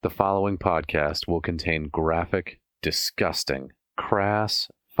The following podcast will contain graphic, disgusting, crass,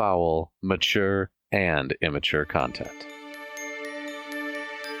 foul, mature, and immature content.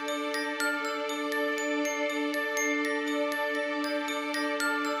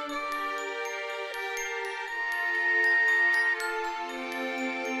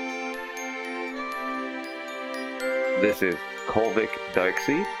 This is Kolvik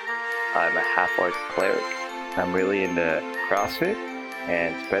Darkseid. I'm a half-orc cleric. I'm really into CrossFit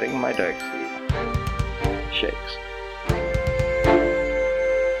and spreading my dark seed. Shakes.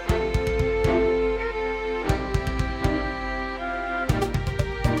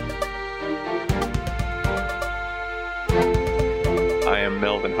 I am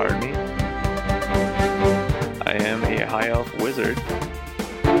Melvin Hardney. I am a high elf wizard.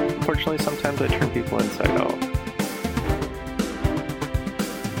 Unfortunately, sometimes I turn people inside out.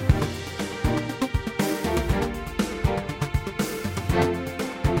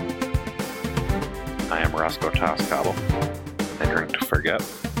 I am Roscoe Toscobble. I drink to forget,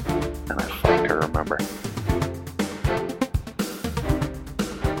 and I fight to remember.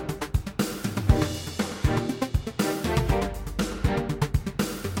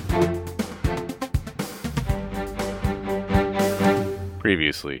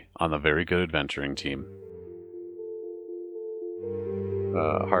 Previously on the Very Good Adventuring team.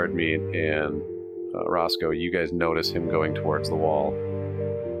 Hardmeat and Roscoe, you guys notice him going towards the wall.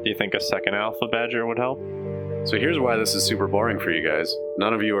 Do you think a second alpha badger would help? So here's why this is super boring for you guys.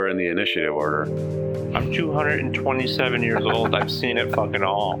 None of you are in the initiative order. I'm 227 years old. I've seen it fucking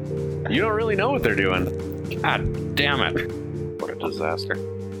all. You don't really know what they're doing. God damn it. What a disaster.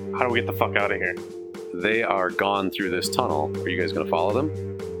 How do we get the fuck out of here? They are gone through this tunnel. Are you guys going to follow them?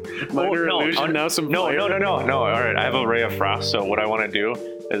 Minor no. illusion, now some No. fire. No. All right, I have a ray of frost, so what I want to do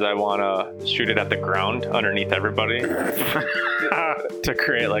is I want to shoot it at the ground underneath everybody to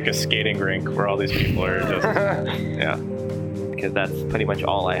create like a skating rink where all these people are just, yeah. Because that's pretty much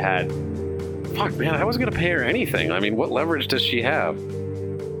all I had. Fuck, man, I wasn't going to pay her anything. I mean, what leverage does she have?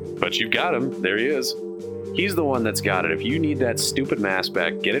 But you've got him. There he is. He's the one that's got it. If you need that stupid mask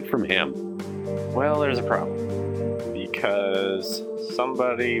back, get it from him. Well, there's a problem. Because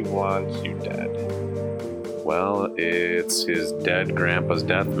somebody wants you dead. Well, it's his dead grandpa's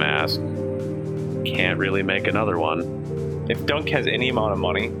death mask. Can't really make another one. If Dunk has any amount of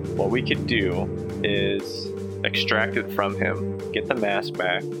money, what we could do is extract it from him, get the mask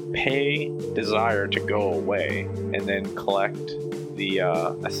back, pay Desire to go away, and then collect the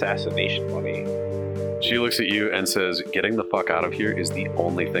assassination money. She looks at you and says, getting the fuck out of here is the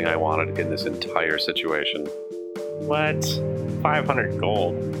only thing I wanted in this entire situation. What? 500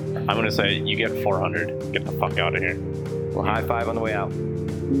 gold. I'm gonna say you get 400. Get the fuck out of here. Well, high five on the way out.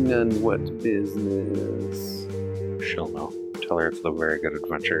 None what business? She'll know. Tell her it's the Very Good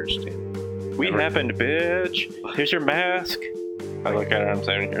Adventurers team. We happened, bitch. Here's your mask. I look at her and I'm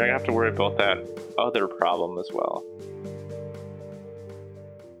saying, you're not gonna have to worry about that other problem as well.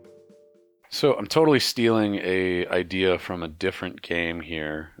 So I'm totally stealing a idea from a different game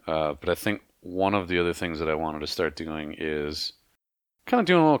here, but I think one of the other things that I wanted to start doing is kind of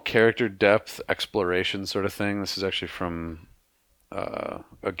doing a little character depth exploration sort of thing. This is actually from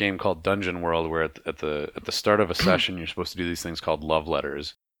a game called Dungeon World, where at the start of a session you're supposed to do these things called love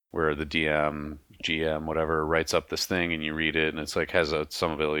letters, where the DM, GM, whatever, writes up this thing and you read it, and it's like has a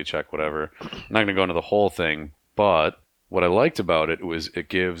some ability check, whatever. I'm not going to go into the whole thing, but what I liked about it was it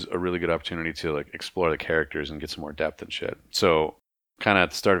gives a really good opportunity to like explore the characters and get some more depth and shit. So kind of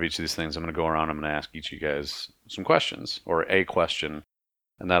at the start of each of these things, I'm going to go around, I'm going to ask each of you guys some questions, or a question,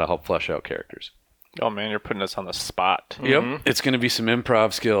 and that'll help flesh out characters. Oh man, you're putting us on the spot. Yep, it's going to be some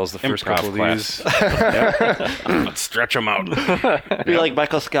improv skills, the first Improv couple of these. Let's stretch them out. Be like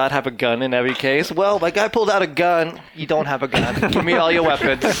Michael Scott, have a gun in every case. Well, my guy pulled out a gun. You don't have a gun. Give me all your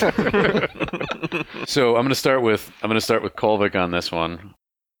weapons. So I'm going to start with Kolvik on this one.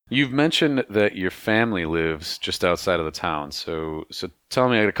 You've mentioned that your family lives just outside of the town. So tell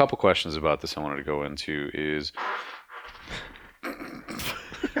me, I had a couple questions about this I wanted to go into is...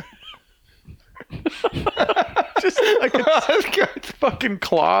 just like it's fucking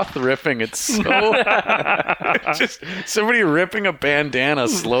cloth ripping. It's so it's just somebody ripping a bandana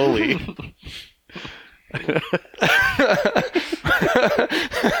slowly. And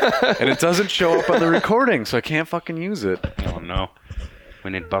it doesn't show up on the recording, so I can't fucking use it. Oh no. We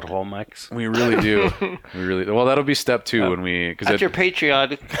need butthole mics. We really do. Well, that'll be step 2 when we... That's your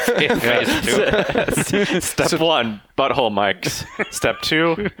Patreon. Step 1, butthole mics. Step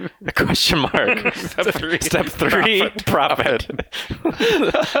 2, a question mark. Step 3, profit.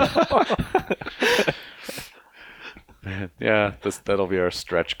 Yeah, that'll be our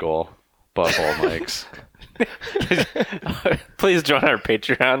stretch goal. Butthole mics. Please join our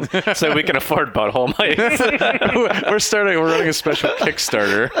Patreon so we can afford butthole mics. We're running a special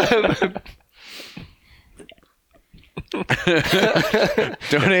Kickstarter.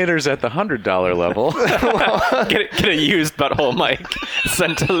 Donators at the $100 level. Get a used butthole mic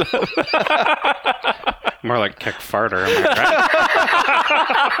sent to them. More like kick farter, am I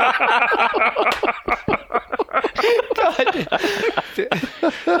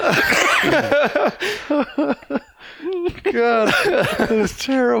God, that is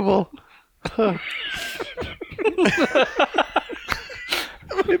terrible.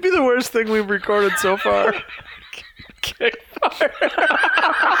 Maybe the worst thing we've recorded so far.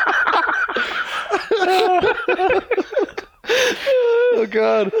 Oh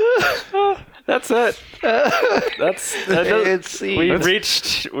God. That's it. We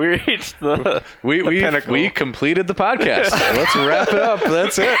reached the pinnacle. We completed the podcast. Let's wrap it up.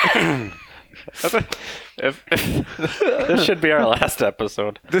 That's it. This should be our last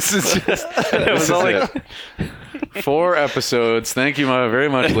episode. This is just it was only it. 4 episodes. Thank you very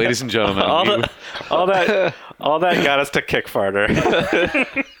much, ladies and gentlemen. All that got us to kick farter.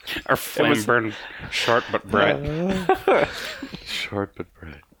 Our flame burn short but bright. Short but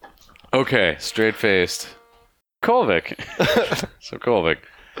bright. Okay, straight-faced. Kolvik. So Kolvik,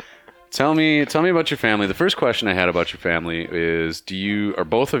 tell me about your family. The first question I had about your family is: are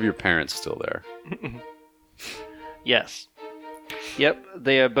both of your parents still there? Yes. Yep,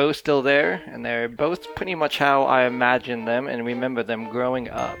 they are both still there, and they're both pretty much how I imagine them and remember them growing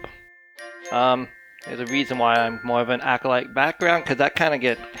up. There's a reason why I'm more of an acolyte background, because that kind of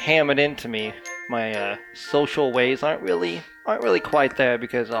get hammered into me. My social ways aren't really quite there,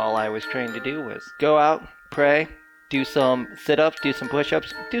 because all I was trained to do was go out, pray, do some sit-ups, do some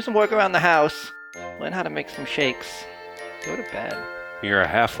push-ups, do some work around the house, learn how to make some shakes, go to bed. You're a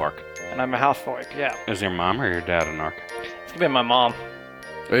half-orc. And I'm a half-orc, yeah. Is your mom or your dad an orc? It's gonna be my mom.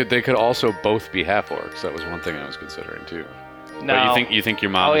 They could also both be half orcs. That was one thing I was considering too. No. But you think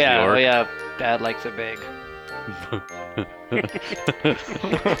your mom is the orc? Oh yeah, Dad likes it big.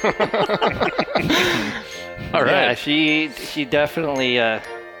 All right. Yeah, she definitely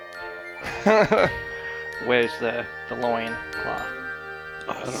wears the loin cloth.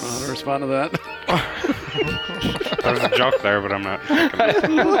 I don't know how to respond to that. There's a joke there, but I'm not.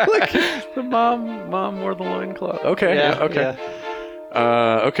 Like the mom wore the loincloth. Okay. Yeah, okay.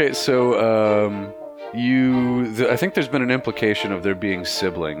 yeah. Okay. So I think there's been an implication of there being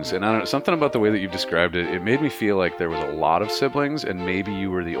siblings, and I don't know, something about the way that you've described it. It made me feel like there was a lot of siblings, and maybe you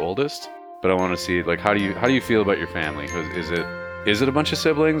were the oldest. But I want to see, like, how do you feel about your family? Is it a bunch of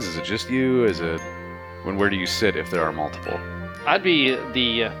siblings? Is it just you? Where do you sit if there are multiple? I'd be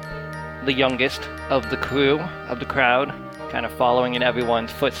the youngest of the crew, of the crowd, kind of following in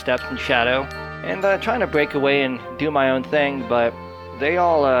everyone's footsteps and shadow, and trying to break away and do my own thing. But they've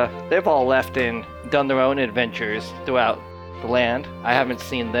all left and done their own adventures throughout the land. I haven't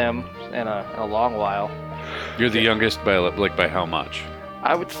seen them in a long while. You're the youngest by how much?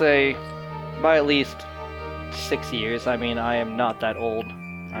 I would say by at least 6 years. I mean, I am not that old.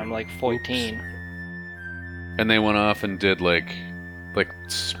 I'm like 14. Oops. And they went off and did like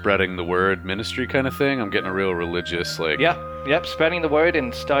spreading the word ministry kind of thing. I'm getting a real religious Yep, spreading the word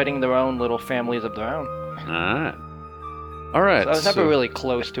and starting their own little families of their own. All right. So I was never really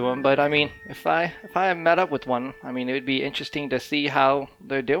close to them, but I mean, if I met up with one, I mean, it would be interesting to see how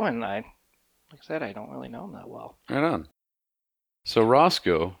they're doing. Like I said, I don't really know them that well. Right on. So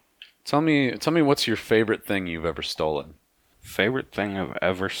Roscoe, tell me what's your favorite thing you've ever stolen? Favorite thing I've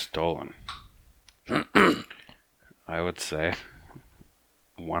ever stolen? I would say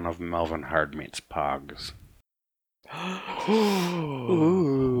one of Melvin Hardmeat's pogs.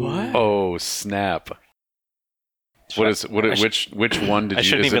 What? Oh, snap. Which one did you... I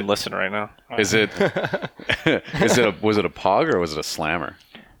shouldn't even listen right now. Was it a pog or was it a slammer?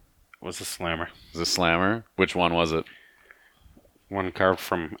 It was a slammer. It was a slammer? Which one was it? One carved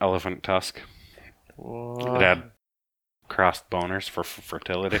from elephant tusk. It had crossed boners for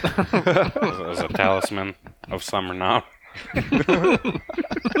fertility. It was a talisman of some renown.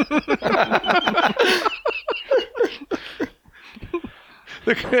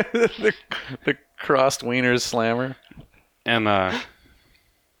 the crossed wieners slammer. And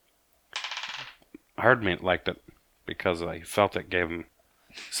Hardmeat liked it because he felt it gave him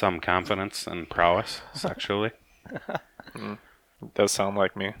some confidence and prowess sexually. It does sound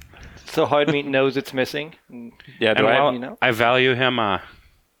like me. So Hardmeat knows it's missing. Yeah, do And I? You know? I value him.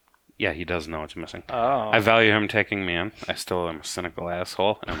 Yeah, he does know it's missing. Oh. I value him taking me in. I still am a cynical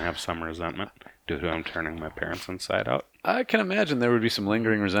asshole and have some resentment due to him turning my parents inside out. I can imagine there would be some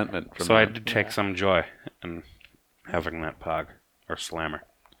lingering resentment from So I that. did take some joy in having that pog, or slammer,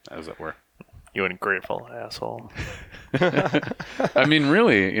 as it were. You ungrateful asshole. I mean,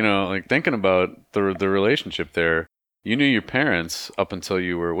 really, like thinking about the relationship there, you knew your parents up until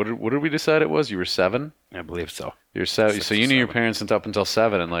you were, what did we decide it was? You were 7? I believe so. You're 7, 6 so or you knew your 7. parents up until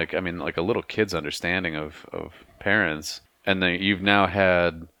 7, and like, I mean, like a little kid's understanding of parents, and then you've now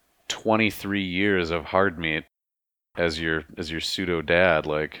had 23 years of hard meat as your pseudo dad.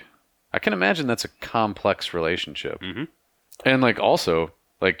 Like, I can imagine that's a complex relationship. Mm-hmm. And like also,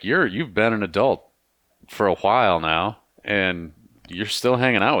 like you've been an adult for a while now, and you're still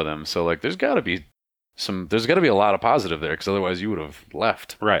hanging out with him. So like, there's got to be a lot of positive there, because otherwise you would have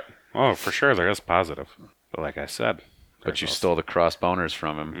left. Right. Oh, for sure, there is positive. But like I said, But you stole the cross boners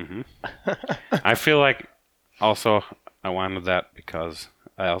from him. Mm-hmm. I feel like also I wanted that because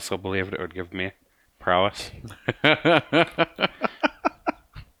I also believed it would give me prowess.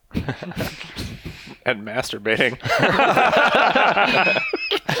 And masturbating.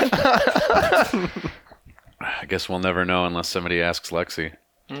 I guess we'll never know unless somebody asks Lexi.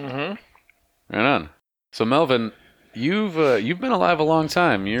 Mm-hmm. Right on. So Melvin, you've been alive a long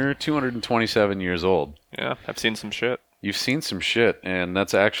time. You're 227 years old. Yeah, I've seen some shit. You've seen some shit, and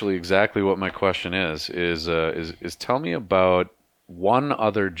that's actually exactly what my question is tell me about one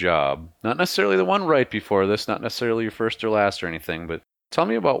other job, not necessarily the one right before this, not necessarily your first or last or anything, but tell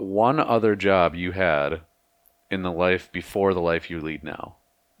me about one other job you had in the life before the life you lead now.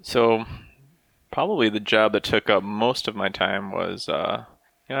 So, probably the job that took up most of my time was, a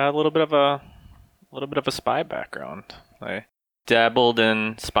little bit of a spy background. I dabbled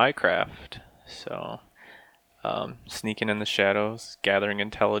in spycraft, so sneaking in the shadows, gathering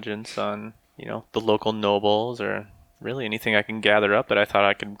intelligence on, the local nobles, or really anything I can gather up that I thought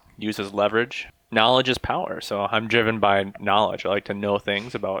I could use as leverage. Knowledge is power, so I'm driven by knowledge. I like to know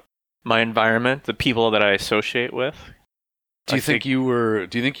things about my environment, the people that I associate with. Do you think you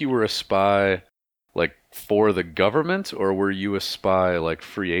were a spy like for the government, or were you a spy like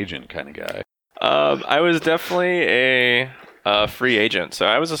free agent kind of guy? I was definitely a free agent, so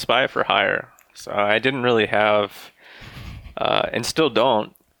I was a spy for hire. So I didn't really have, and still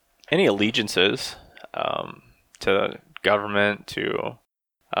don't, any allegiances to government, to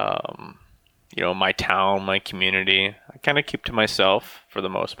my town, my community. I kind of keep to myself for the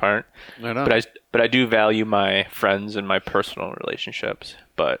most part. Right on. But I do value my friends and my personal relationships.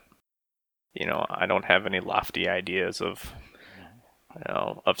 But I don't have any lofty ideas of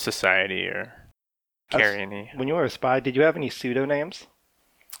society or carry any When you were a spy, did you have any pseudonyms?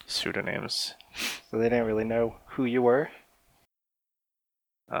 pseudonyms. So they didn't really know who you were?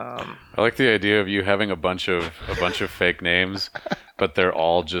 I like the idea of you having a bunch of fake names, but they're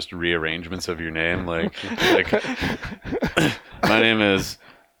all just rearrangements of your name. Like my name is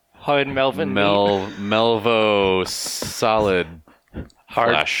Hard Melvin. Melvo Solid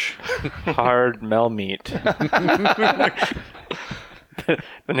Hard Flesh. Hard Mel Meat.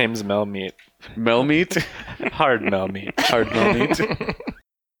 The name's Mel Meat. Mel Meat? Hard Mel Meat. Hard Mel Meat?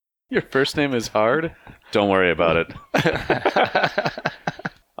 Your first name is Hard? Don't worry about it.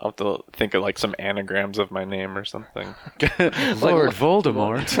 I'll have to think of like some anagrams of my name or something. Lord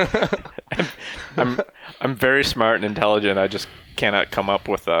Voldemort. I'm very smart and intelligent. I just cannot come up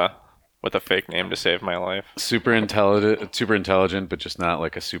with a fake name to save my life. Super intelligent, but just not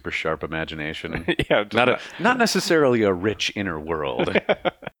like a super sharp imagination. Yeah, Not necessarily a rich inner world.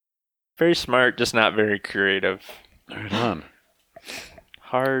 very smart, just not very creative. Right on.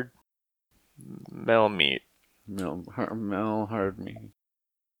 Hard Mel Meat. Mel Hard Meat.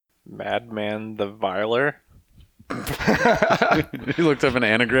 Madman the Viler. You looked up an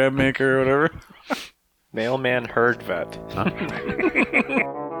anagram maker or whatever. Mailman Herd Vet. Huh?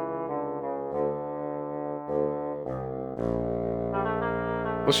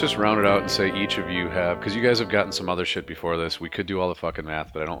 Let's just round it out and say each of you have, because you guys have gotten some other shit before this. We could do all the fucking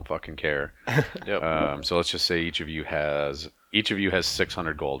math, but I don't fucking care. Yep. So let's just say each of you has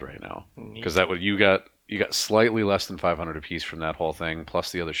 600 gold right now, because that would you got slightly less than 500 apiece from that whole thing,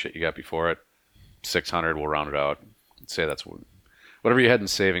 plus the other shit you got before it. 600. We'll round it out. Say that's whatever you had in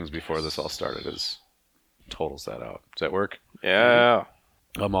savings before this all started totals that out. Does that work? Yeah.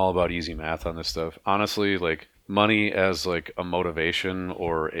 I'm all about easy math on this stuff. Honestly, like money as like a motivation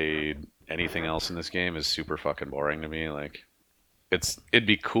or anything else in this game is super fucking boring to me. Like it'd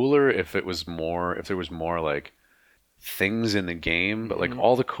be cooler if there was more like things in the game, but like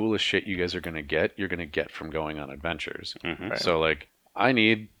all the coolest shit you guys are gonna get, you're gonna get from going on adventures. Mm-hmm. So like I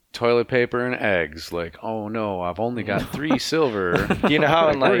need toilet paper and eggs. Like, oh no, I've only got 3 silver. Do you know how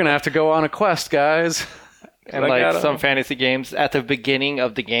in We're like gonna have to go on a quest, guys. and like some fantasy games, at the beginning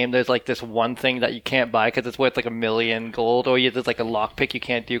of the game, there's like this one thing that you can't buy because it's worth like 1,000,000 gold, or there's like a lockpick you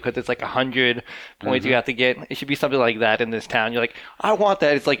can't do because it's like 100 points you have to get. It should be something like that in this town. You're like, I want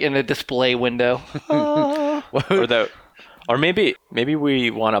that. It's like in a display window. Or maybe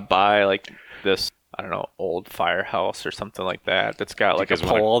we want to buy like this, I don't know, old firehouse or something like that. That's got like a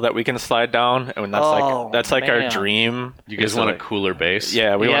pole that we can slide down, and that's like our dream. You guys want a cooler base?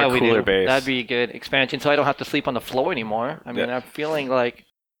 Yeah, we want a cooler do. base. That'd be a good expansion, so I don't have to sleep on the floor anymore. I mean, I'm feeling like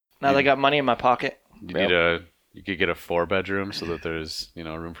now that I got money in my pocket. You could get a 4-bedroom so that there's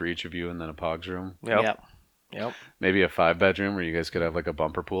room for each of you, and then a Pogs room. Yep. Maybe a 5-bedroom where you guys could have like a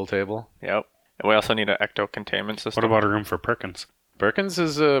bumper pool table. Yep. And we also need an ecto containment system. What about a room for Perkins? Perkins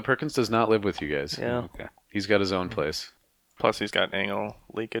does not live with you guys. Yeah. Okay. He's got his own place. Plus, he's got anal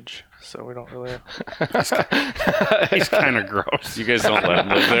leakage, so we don't really. He's kind of gross. You guys don't let him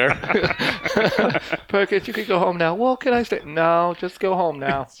live there. Perkins, you could go home now. Well, can I stay? No, just go home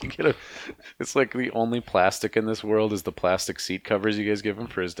now. It's like the only plastic in this world is the plastic seat covers you guys give him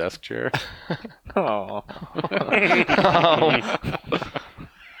for his desk chair. Oh.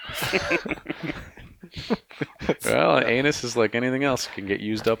 Well, anus is like anything else; it can get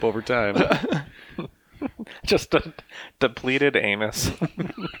used up over time. Just a depleted anus.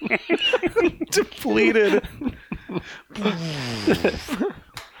 Depleted.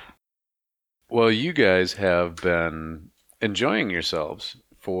 Well, you guys have been enjoying yourselves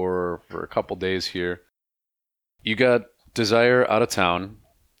for a couple days here. You got Desire out of town.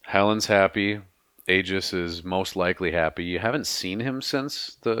 Helen's happy. Aegis is most likely happy. You haven't seen him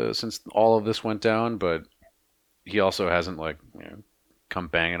since all of this went down, but he also hasn't come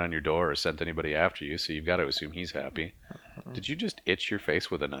banging on your door or sent anybody after you, so you've got to assume he's happy. Did you just itch your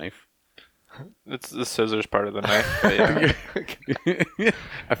face with a knife? It's the scissors part of the knife. But yeah.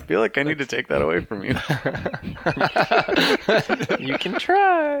 I feel like I need to take that away from you. You can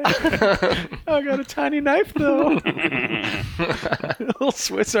try. I got a tiny knife, though. A little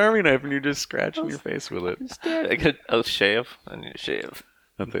Swiss Army knife, and you're just scratching your face with it. I get a shave. I need a shave.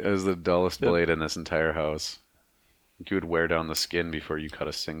 That is the dullest blade in this entire house. You would wear down the skin before you cut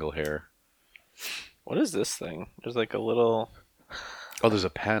a single hair. What is this thing? There's like a little... Oh, there's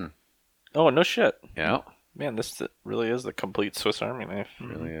a pen. Oh, no shit. Yeah. Man, this really is the complete Swiss Army knife. It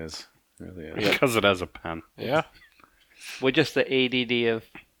really is. Because it has a pen. Yeah. We're just the ADD of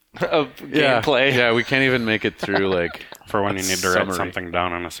gameplay. Yeah, we can't even make it through For when you need to write summary. something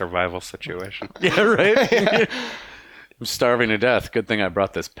down in a survival situation. Yeah, right? I'm starving to death. Good thing I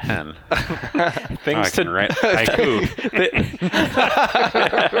brought this pen. I can write haiku.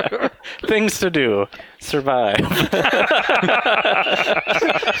 Things to do. Survive.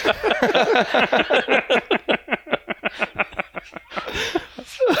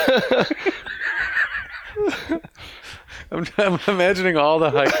 I'm imagining all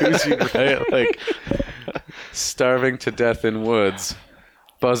the haikus you write, like starving to death in woods,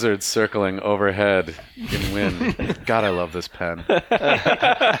 buzzards circling overhead in wind. God, I love this pen.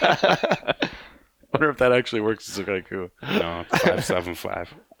 Wonder if that actually works as a haiku. No, it's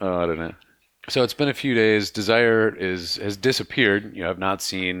 575. Oh, I don't know. So it's been a few days. Desire has disappeared. You have not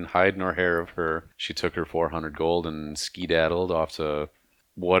seen hide nor hair of her. She took her 400 gold and skedaddled off to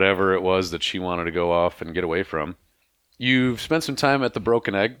whatever it was that she wanted to go off and get away from. You've spent some time at the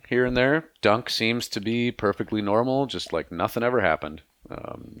Broken Egg here and there. Dunk seems to be perfectly normal, just like nothing ever happened.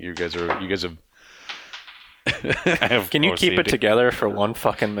 You guys have. Can you keep it together for one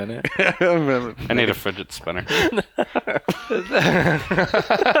fucking minute? I need a fidget spinner.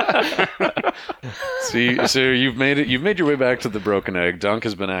 So you've made your way back to the Broken Egg. Dunk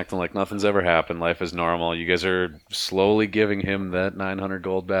has been acting like nothing's ever happened. Life is normal. You guys are slowly giving him that 900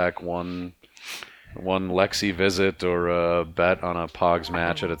 gold back, one Lexi visit or a bet on a Pogs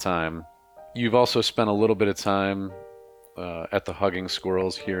match at a time. You've also spent a little bit of time at the Hugging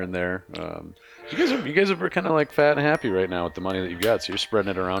Squirrels here and there. You guys are kind of like fat and happy right now with the money that you've got, so you're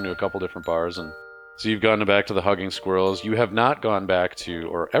spreading it around to a couple different bars. And so you've gone back to the Hugging Squirrels. You have not gone back to,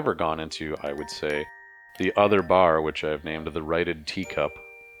 or ever gone into, I would say, the other bar, which I've named the Righted Teacup.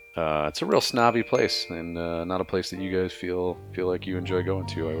 It's a real snobby place, and not a place that you guys feel like you enjoy going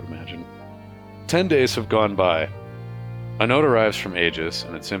to, I would imagine. 10 days have gone by. A note arrives from Aegis,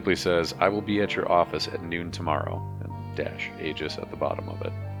 and it simply says, "I will be at your office at noon tomorrow," and dash Aegis at the bottom of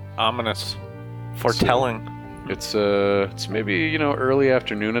it. Ominous. Foretelling. So, it's maybe, early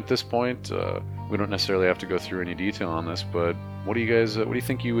afternoon at this point. We don't necessarily have to go through any detail on this, but what do you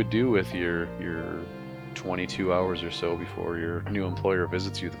think you would do with your 22 hours or so before your new employer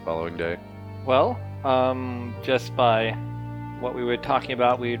visits you the following day. Well, just by what we were talking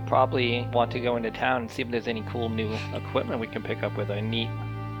about, we'd probably want to go into town and see if there's any cool new equipment we can pick up with a neat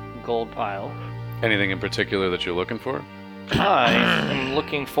gold pile. Anything in particular that you're looking for? I am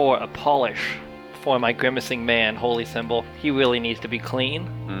looking for a polish for my grimacing man, holy symbol. He really needs to be clean.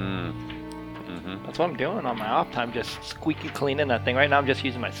 Mm-hmm. That's what I'm doing on my off time, just squeaky cleaning that thing. Right now I'm just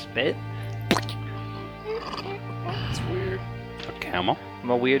using my spit. It's weird. A camel?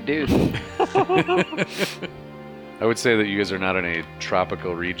 I'm a weird dude. I would say that you guys are not in a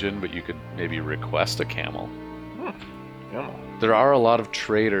tropical region, but you could maybe request a camel. There are a lot of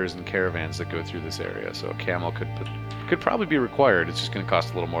traders and caravans that go through this area, so a camel could probably be required. It's just going to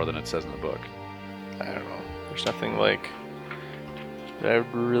cost a little more than it says in the book. I don't know. There's nothing like that I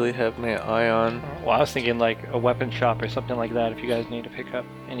would really have my eye on. Well, I was thinking like a weapon shop or something like that if you guys need to pick up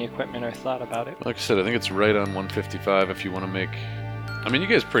any equipment or thought about it. Like I said, I think it's right on 155 if you want to make... I mean, you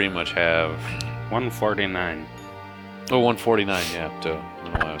guys pretty much have... 149. Oh, 149, yeah. Duh. I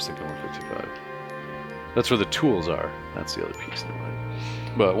don't know why I was thinking 155. That's where the tools are. That's the other piece.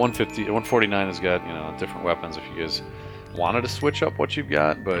 But 149 has got, different weapons if you guys wanted to switch up what you've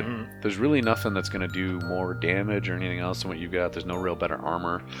got, but there's really nothing that's going to do more damage or anything else than what you've got. There's no real better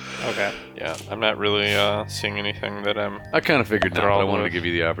armor. Okay. Yeah, I'm not really seeing anything that I'm... I kind of figured now, but I wanted to give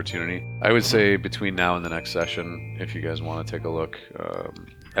you the opportunity. I would say between now and the next session, if you guys want to take a look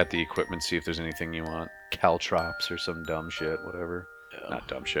at the equipment, see if there's anything you want. Caltrops or some dumb shit, whatever. Yeah. Not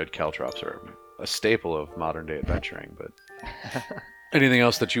dumb shit. Caltrops are a staple of modern day adventuring, but... Anything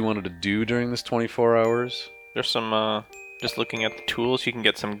else that you wanted to do during this 24 hours? There's some, just looking at the tools, you can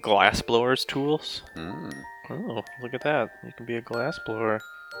get some glass blowers tools. Oh, look at that. You can be a glass blower.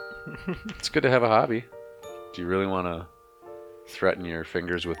 It's good to have a hobby. Do you really want to threaten your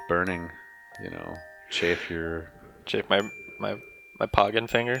fingers with burning, chafe my poggin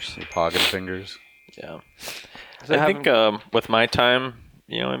fingers? Your poggin fingers? Yeah. I think with my time,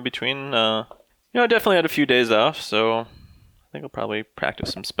 in between, I definitely had a few days off, so I think I'll probably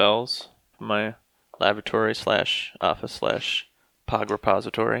practice some spells in my laboratory / office / pog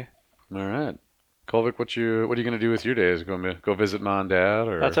repository. All right. Kolvik, what are you going to do with your days? Go visit Mom and Dad?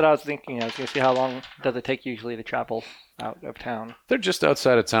 Or? That's what I was thinking. I was going to see how long does it take usually to travel out of town. They're just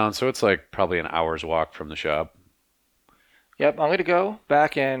outside of town, so it's like probably an hour's walk from the shop. Yep, I'm going to go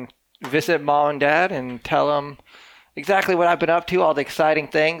back and visit Mom and Dad and tell them exactly what I've been up to, all the exciting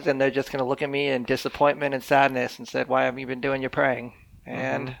things, and they're just going to look at me in disappointment and sadness and said, "Why haven't you been doing your praying?"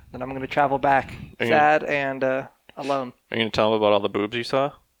 And then I'm going to travel back sad and alone. Are you going to tell them about all the boobs you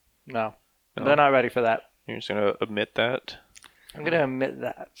saw? No. They're not ready for that. You're just going to admit that? I'm going to admit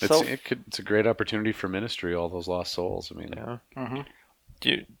that. It's a great opportunity for ministry, all those lost souls. I mean, yeah.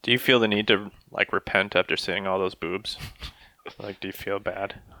 Do you feel the need to repent after seeing all those boobs? Do you feel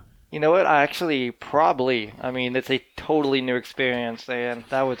bad? You know what? I actually probably. I mean, it's a totally new experience, and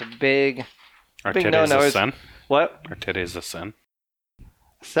that was a big no-no. A sin? What? Are titties a sin?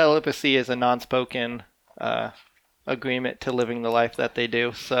 Celibacy is a non-spoken agreement to living the life that they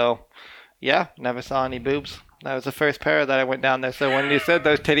do. So, yeah, never saw any boobs. That was the first pair that I went down there. So when you said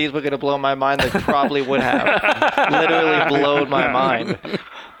those titties were going to blow my mind, they probably would have. Literally blown my mind.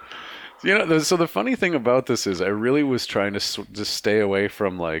 So the funny thing about this is I really was trying to just stay away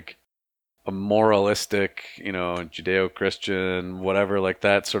from a moralistic, Judeo-Christian, whatever,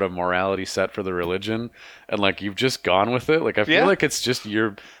 that sort of morality set for the religion. And you've just gone with it. I feel like it's just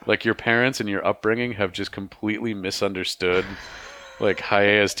your parents and your upbringing have just completely misunderstood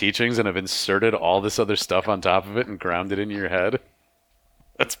Haye's teachings and have inserted all this other stuff on top of it and ground it into your head.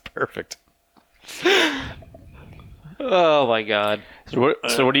 That's perfect. Oh my god.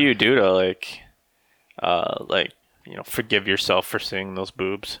 So what do you do to forgive yourself for seeing those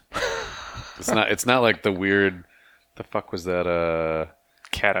boobs? It's not like the weird, the fuck was that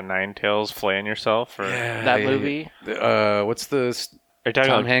Cat of Nine Tails flaying yourself or that movie? What's the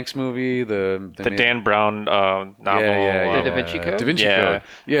Tom Hanks movie? The Dan Brown novel. The Da Vinci Code? Da Vinci Code.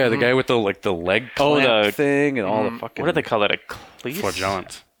 Yeah, the guy with the leg clamp thing and all the fucking... What do they call that? A cleese?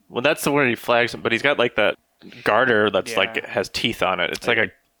 Flagellants. Well, that's the word he flags, but he's got that garter that's has teeth on it. It's I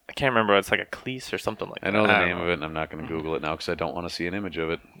can't remember. It's like a cleese or something like that. I know the name of it, and I'm not going to Google it now because I don't want to see an image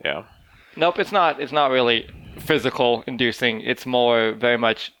of it. Yeah. Nope, it's not. It's not really physical inducing. It's more very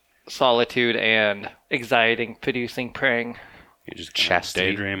much solitude and anxiety producing praying. You just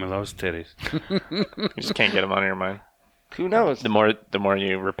chastity. Daydream of those titties. You just can't get them out of your mind. Who knows? The more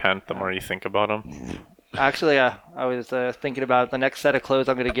you repent, the more you think about them. Actually, I was thinking about the next set of clothes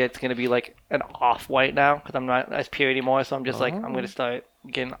I'm gonna get. It's gonna be like an off-white now because I'm not as pure anymore. So I'm just like I'm gonna start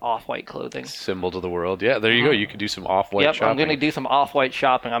getting off-white clothing. Symbol to the world. Yeah, there you go. You could do some off-white Yep, shopping. I'm gonna do some off-white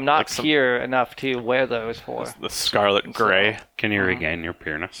shopping. I'm not Like some- pure enough to wear those for. The scarlet gray. Can you regain your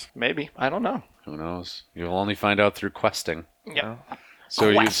pureness? Maybe I don't know. Who knows? You'll only find out through questing. Yeah.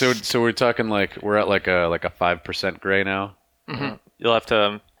 So we're talking like we're at like a 5% gray now. You'll have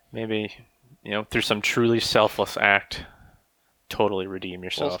to maybe, through some truly selfless act, totally redeem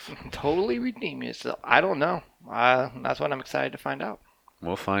yourself. Totally redeem yourself. I don't know. That's what I'm excited to find out.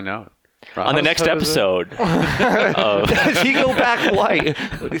 We'll find out. On the next episode. Does he go back white?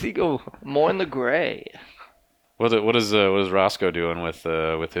 Or does he go more in the gray? What is Roscoe doing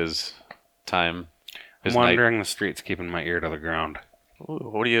with his time? His I'm night? wandering the streets, keeping my ear to the ground.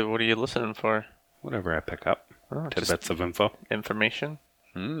 Ooh, what are you listening for? Whatever I pick up. Just Tidbits of info. information.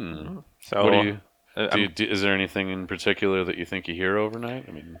 So What is there anything in particular that you think you hear overnight?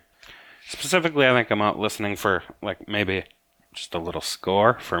 I mean, Specifically, I think I'm out listening for, like, maybe just a little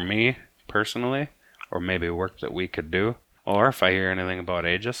score for me, personally, or maybe work that we could do. Or if I hear anything about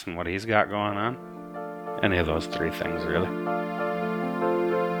Aegis and what he's got going on. Any of those three things, really.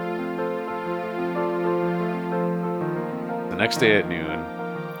 the next day at noon,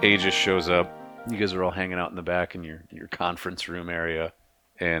 Aegis shows up. You guys are all hanging out in the back in your conference room area,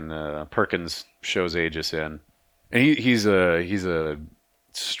 and Perkins shows Aegis in, and he's a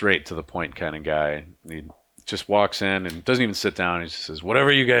straight to the point kind of guy. He just walks in and doesn't even sit down. He just says,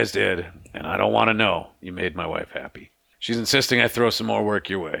 "Whatever you guys did, and I don't want to know. You made my wife happy. She's insisting I throw some more work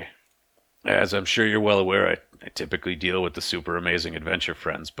your way. As I'm sure you're well aware, I typically deal with the super amazing adventure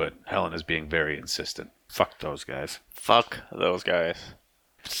friends, but Helen is being very insistent. Fuck those guys. fuck those guys.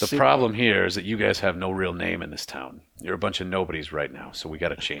 The problem here is that you guys have no real name in this town. You're a bunch of nobodies right now, so we got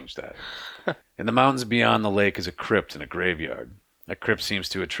to change that. In the mountains beyond the lake is a crypt and a graveyard. That crypt seems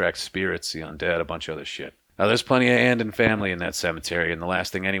to attract spirits, the undead, a bunch of other shit. Now, there's plenty of and and family in that cemetery, and the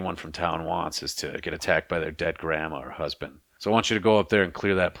last thing anyone from town wants is to get attacked by their dead grandma or husband. So I want you to go up there and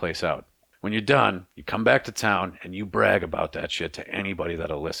clear that place out. When you're done, you come back to town, and you brag about that shit to anybody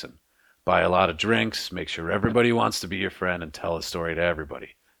that'll listen. Buy a lot of drinks, make sure everybody wants to be your friend, and tell the story to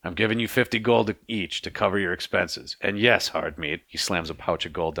everybody. I'm giving you 50 gold each to cover your expenses. And yes, hard meat, he slams a pouch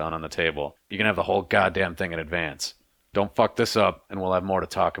of gold down on the table. You can have the whole goddamn thing in advance. Don't fuck this up, and we'll have more to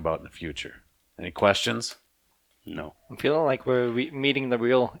talk about in the future. Any questions? No. I'm feeling like we're meeting the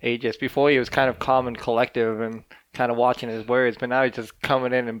real Aegis. Before he was kind of calm and collective and kind of watching his words, but now he's just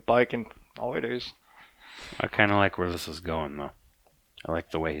coming in and barking orders. I kind of like where this is going, though. I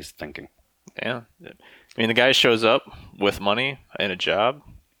like the way he's thinking. Yeah. I mean, the guy shows up with money and a job.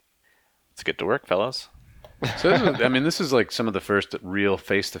 Let's get to work, fellas. So this is like some of the first real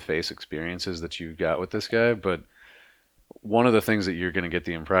face-to-face experiences that you've got with this guy, but one of the things that you're going to get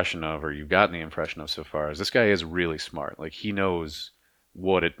the impression of, or you've gotten the impression of so far, is this guy is really smart. Like, he knows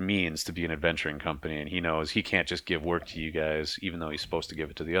what it means to be an adventuring company, and he knows he can't just give work to you guys, even though he's supposed to give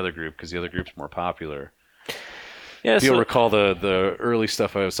it to the other group, because the other group's more popular. Yeah, If you'll recall the early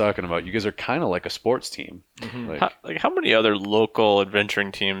stuff I was talking about, you guys are kind of like a sports team. how many other local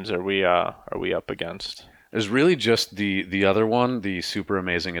adventuring teams are we up against? There's really just the other one, the Super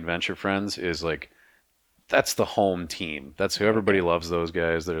Amazing Adventure Friends, is like, that's the home team. That's who everybody loves. Those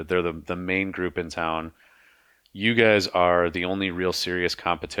guys. They're the main group in town. You guys are the only real serious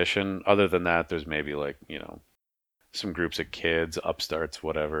competition. Other than that, there's maybe like, some groups of kids, upstarts,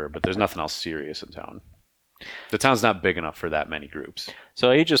 whatever. But there's nothing else serious in town. The town's not big enough for that many groups.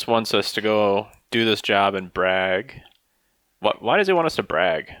 So he just wants us to go do this job and brag. Why does he want us to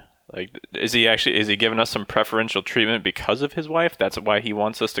brag? Like, is he giving us some preferential treatment because of his wife? That's why he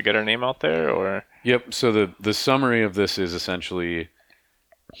wants us to get our name out there, or? Yep. So the summary of this is essentially,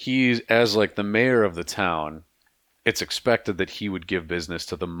 he's, as like the mayor of the town, it's expected that he would give business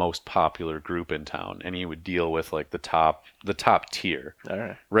to the most popular group in town, and he would deal with like the top tier. All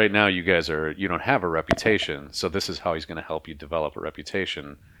right. Right now, you don't have a reputation, so this is how he's going to help you develop a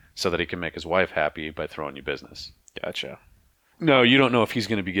reputation, so that he can make his wife happy by throwing you business. Gotcha. No, you don't know if he's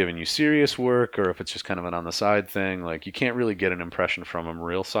going to be giving you serious work or if it's just kind of an on the side thing. Like, you can't really get an impression from him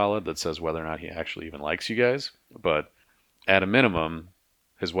real solid that says whether or not he actually even likes you guys. But at a minimum,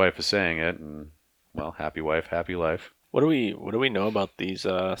 his wife is saying it, and well, happy wife, happy life. What do we know about these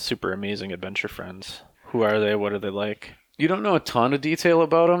super amazing adventure friends? Who are they? What are they like? You don't know a ton of detail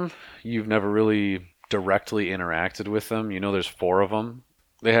about them. You've never really directly interacted with them. There's 4 of them.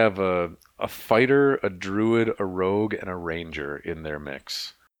 They have a fighter, a druid, a rogue, and a ranger in their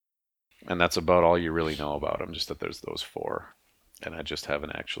mix. And that's about all you really know about them, just that there's those 4. And I just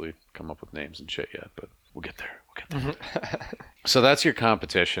haven't actually come up with names and shit yet. But We'll get there. So that's your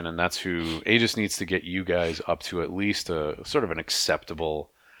competition, and that's who Aegis needs to get you guys up to at least a sort of an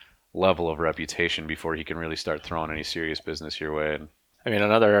acceptable level of reputation before he can really start throwing any serious business your way. I mean,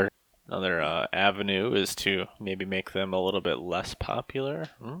 another avenue is to maybe make them a little bit less popular.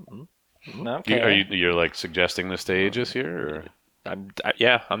 Okay. You're like suggesting this to Aegis here? Or?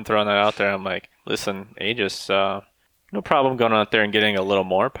 I'm throwing that out there. I'm like, listen, Aegis, no problem going out there and getting a little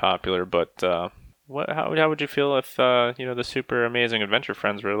more popular, but how would you feel if the super amazing adventure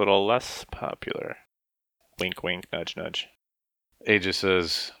friends were a little less popular? Wink, wink, nudge, nudge. Aegis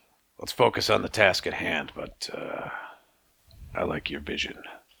says, let's focus on the task at hand, but I like your vision.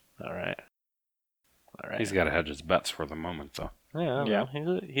 All right. He's got to hedge his bets for the moment, though. Yeah.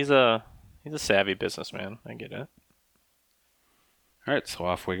 He's a savvy businessman. I get it. All right, so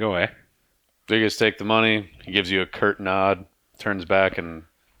off we go, eh? So you guys take the money. He gives you a curt nod, turns back, and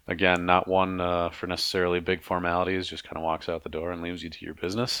again, not one for necessarily big formalities, just kind of walks out the door and leaves you to your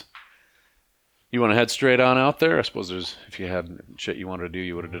business. You want to head straight on out there? I suppose if you had shit you wanted to do,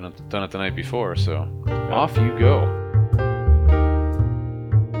 you would have done it the night before, so off you go.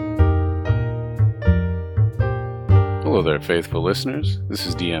 Hello there, faithful listeners. This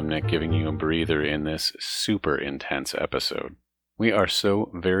is DM Nick giving you a breather in this super intense episode. We are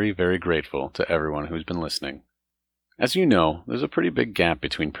so very, very grateful to everyone who's been listening. As you know, there's a pretty big gap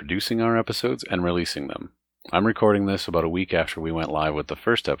between producing our episodes and releasing them. I'm recording this about a week after we went live with the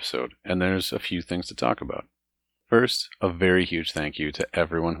first episode, and there's a few things to talk about. First, a very huge thank you to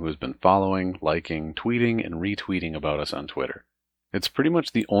everyone who has been following, liking, tweeting, and retweeting about us on Twitter. It's pretty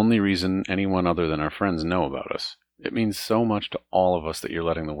much the only reason anyone other than our friends know about us. It means so much to all of us that you're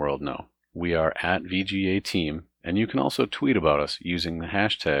letting the world know. We are at VGA Team, and you can also tweet about us using the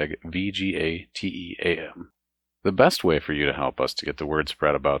hashtag VGATEAM. The best way for you to help us to get the word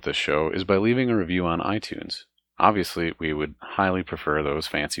spread about this show is by leaving a review on iTunes. Obviously, we would highly prefer those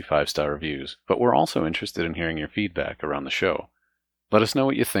fancy 5-star reviews, but we're also interested in hearing your feedback around the show. Let us know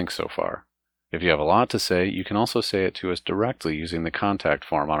what you think so far. If you have a lot to say, you can also say it to us directly using the contact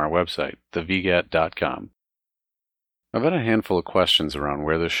form on our website, thevgat.com. I've had a handful of questions around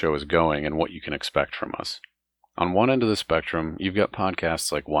where this show is going and what you can expect from us. On one end of the spectrum, you've got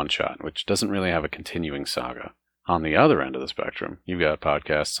podcasts like One Shot, which doesn't really have a continuing saga. On the other end of the spectrum, you've got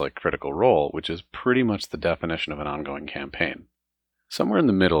podcasts like Critical Role, which is pretty much the definition of an ongoing campaign. Somewhere in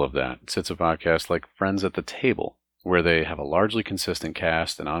the middle of that sits a podcast like Friends at the Table, where they have a largely consistent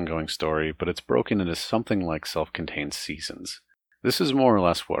cast and ongoing story, but it's broken into something like self-contained seasons. This is more or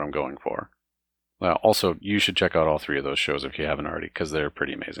less what I'm going for. Also, you should check out all three of those shows if you haven't already, because they're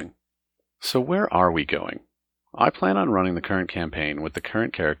pretty amazing. So where are we going? I plan on running the current campaign with the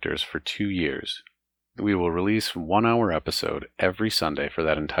current characters for 2 years. We will release 1-hour episode every Sunday for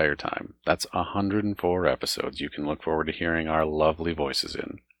that entire time. That's 104 episodes you can look forward to hearing our lovely voices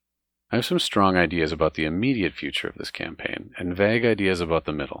in. I have some strong ideas about the immediate future of this campaign, and vague ideas about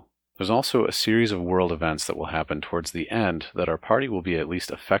the middle. There's also a series of world events that will happen towards the end that our party will be at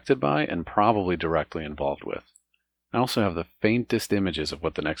least affected by and probably directly involved with. I also have the faintest images of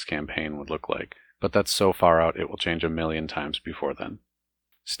what the next campaign would look like, but that's so far out it will change a million times before then.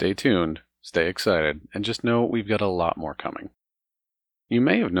 Stay tuned, stay excited, and just know we've got a lot more coming. You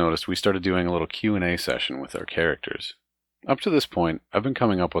may have noticed we started doing a little Q&A session with our characters. Up to this point, I've been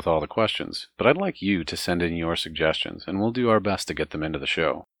coming up with all the questions, but I'd like you to send in your suggestions, and we'll do our best to get them into the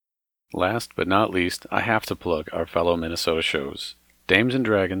show. Last but not least, I have to plug our fellow Minnesota shows, Dames and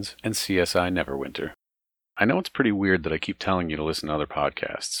Dragons and CSI Neverwinter. I know it's pretty weird that I keep telling you to listen to other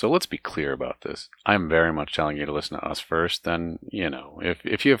podcasts, so let's be clear about this. I'm very much telling you to listen to us first, then,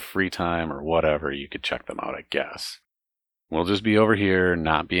 if you have free time or whatever, you could check them out, I guess. We'll just be over here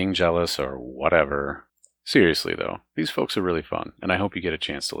not being jealous or whatever. Seriously, though, these folks are really fun, and I hope you get a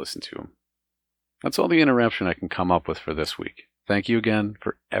chance to listen to them. That's all the interruption I can come up with for this week. Thank you again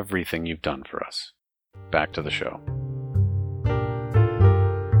for everything you've done for us. Back to the show.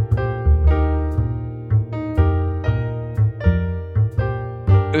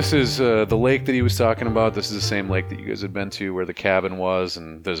 This is the lake that he was talking about. This is the same lake that you guys had been to where the cabin was,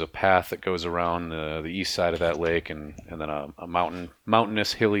 and there's a path that goes around the east side of that lake, and then a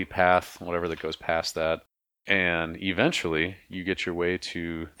mountainous, hilly path, whatever that goes past that. And eventually, you get your way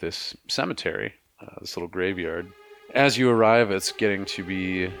to this cemetery, this little graveyard. As you arrive, it's getting to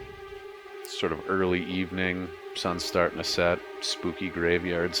be sort of early evening, sun's starting to set, spooky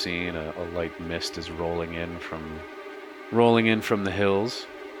graveyard scene, a light mist is rolling in from the hills.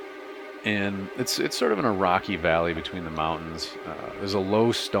 And it's sort of in a rocky valley between the mountains. There's a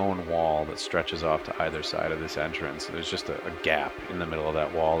low stone wall that stretches off to either side of this entrance. There's just a gap in the middle of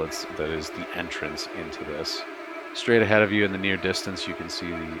that wall that is the entrance into this. Straight ahead of you in the near distance, you can see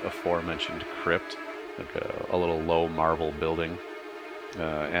the aforementioned crypt, like a little low marble building,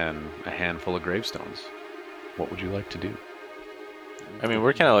 and a handful of gravestones. What would you like to do? I mean,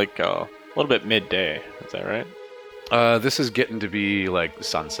 we're kind of like a little bit midday. Is that right? This is getting to be like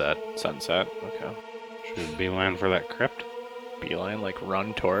sunset. Sunset. Okay. Should we beeline for that crypt? Beeline, like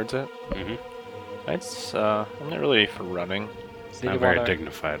run towards it. Mm-hmm. I'm not really for running. It's Do not you very wanna-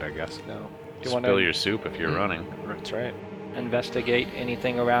 dignified, I guess. No. Do you Spill want to your soup if you're running. That's right. investigate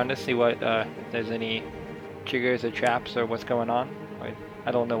anything around us? See what if there's any triggers or traps or what's going on? I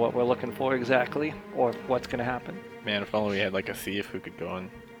don't know what we're looking for exactly, or what's gonna happen. Man, if only we had like a thief who could go and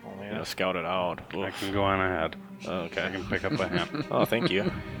scout it out. I can go on ahead. Oh, okay. I can pick up a hand. Oh, thank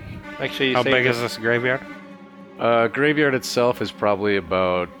you. Make sure you How save big the- is this graveyard? Graveyard itself is probably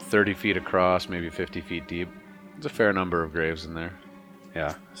about 30 feet across, maybe 50 feet deep. There's a fair number of graves in there.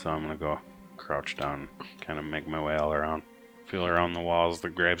 Yeah, so I'm gonna go crouch down, kind of make my way all around, feel around the walls, the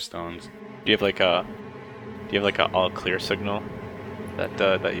gravestones. Do you have like a all clear signal that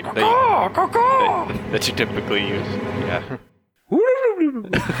you typically use? Yeah.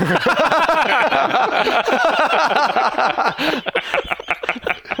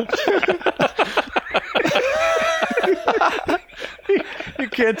 You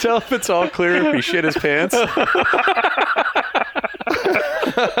can't tell if it's all clear if he shit his pants.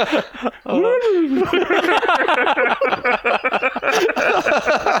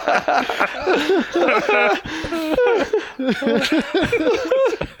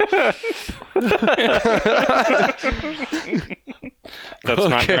 That's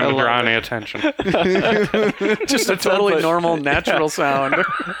not Okay, going I to draw love any attention. Just a totally normal, natural sound.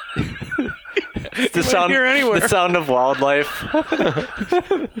 The sound, hear anywhere. the sound of wildlife.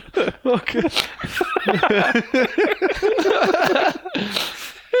 Okay.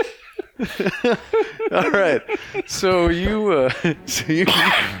 All right. So you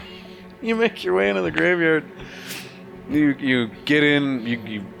make your way into the graveyard. You get in.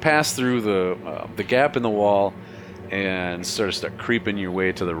 You pass through the gap in the wall, and start creeping your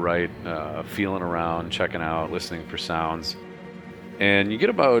way to the right, feeling around, checking out, listening for sounds. And you get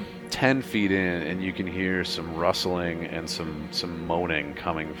about 10 feet in, and you can hear some rustling and some moaning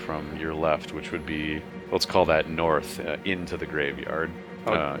coming from your left, which would be, let's call that north, into the graveyard.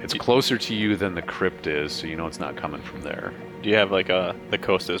 It's closer to you than the crypt is, so you know it's not coming from there. Do you have like the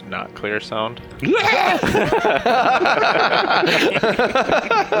coast is not clear sound?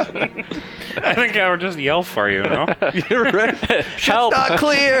 I think I would just yell for you, no? You're right. Help! Not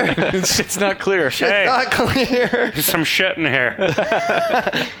clear. It's not clear. Hey, Not clear. there's some shit in here.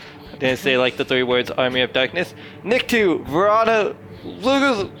 Didn't say like the 3 words Army of Darkness. Nick2, Verana,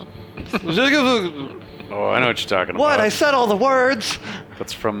 Oh, I know what you're talking What? about. I said all the words.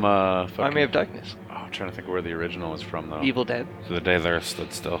 That's from Army of Darkness. Oh, I'm trying to think where the original was from, though. Evil Dead. The day there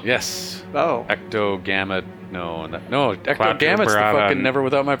stood still. Yes. Oh. Ectogamut. No, Ectogamut's the Barada. fucking never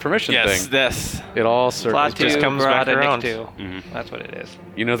without my permission Yes, thing. this. It all circles. Klaatu, just comes back Verana, around. Nick2. Mhm. That's what it is.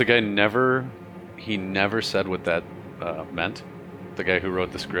 You know, the guy never said what that meant. The guy who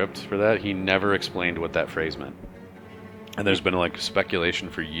wrote the script for that, he never explained what that phrase meant. And there's been like speculation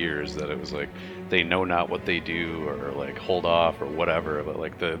for years that it was like they know not what they do, or like hold off or whatever. But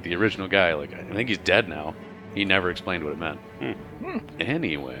like the original guy, like I think he's dead now. He never explained what it meant.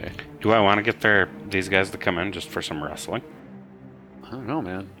 Anyway, Do I want to get these guys to come in just for some wrestling? I don't know,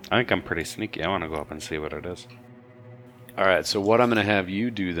 man. I think I'm pretty sneaky. I want to go up and see what it is. All right, so what I'm gonna have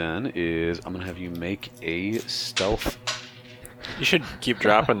you do then is I'm gonna have you make a stealth. You should keep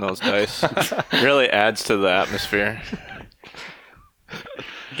dropping those dice. It really adds to the atmosphere.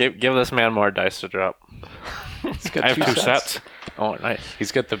 Give this man more dice to drop. He's got I have 2 sets. Oh, nice.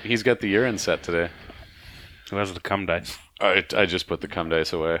 He's got the urine set today. Who has the cum dice? I just put the cum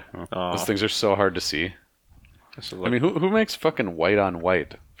dice away. Oh, Those things are so hard to see. this is I mean, who makes fucking white on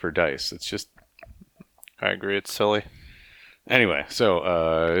white for dice? It's just I agree. It's silly. anyway.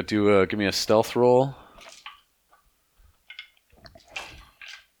 So give me a stealth roll.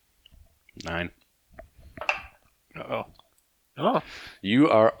 9. Uh-oh. Oh. You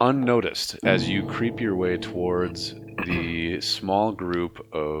are unnoticed as you creep your way towards the small group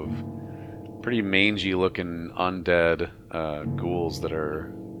of pretty mangy-looking undead ghouls that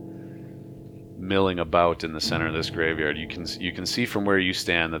are milling about in the center of this graveyard. You can see from where you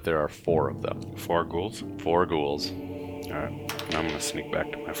stand that there are 4 of them. 4 ghouls. 4 ghouls. Alright. I'm going to sneak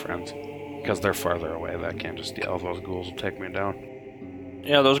back to my friends. Because they're farther away. That can't just yell. Those ghouls will take me down.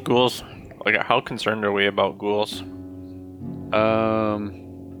 Yeah, those ghouls. Like, how concerned are we about ghouls?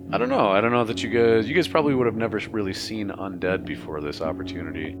 I don't know. I don't know that you guys probably would have never really seen undead before this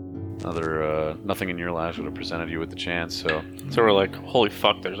opportunity. Nothing in your lives would have presented you with the chance. So we're like, holy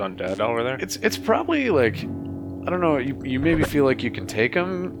fuck, there's undead over there. it's probably like, I don't know. You maybe feel like you can take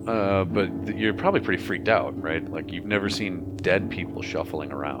them, but you're probably pretty freaked out, right? Like you've never seen dead people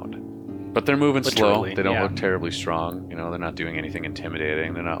shuffling around. But they're moving slow. Literally, They don't yeah. look terribly strong. You know, they're not doing anything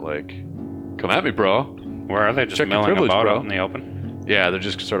intimidating. They're not like, come at me, bro. Where are they? Just Check your milling privilege, about bro. out in the open? Yeah, they're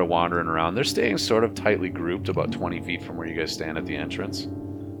just sort of wandering around. They're staying sort of tightly grouped about 20 feet from where you guys stand at the entrance.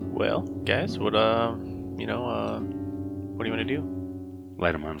 Well, guys, what do you want to do?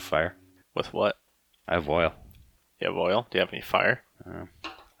 Light them on fire. With what? I have oil. You have oil? Do you have any fire?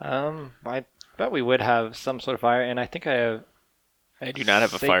 I bet we would have some sort of fire, and I think I have. I do not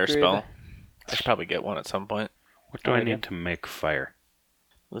have a fire Sacred- spell. I should probably get one at some point. What do I idea. need to make fire?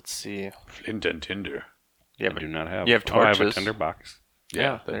 Let's see. Flint and tinder. You I do not have. you have Oh, I have a torches. tinderbox.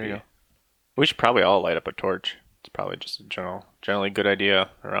 Yeah, that'd there you be- go. We should probably all light up a torch. It's probably just a generally good idea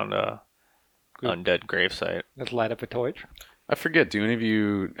around a undead gravesite. Let's light up a torch. I forget, do any of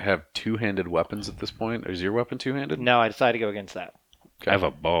you have two-handed weapons at this point? Is your weapon two-handed? No, I decided to go against that. I have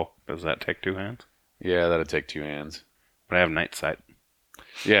a bow. Does that take 2 hands? Yeah, that'd take 2 hands. But I have night sight.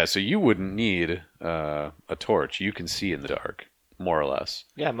 Yeah, so you wouldn't need a torch. You can see in the dark, more or less.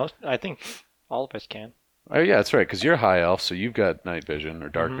 Yeah, I think all of us can. Oh yeah, that's right, because you're a high elf, so you've got night vision or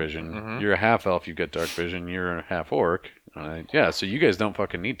dark Mhm, vision. mhm. You're a half elf, you've got dark vision. You're a half orc. Yeah, so you guys don't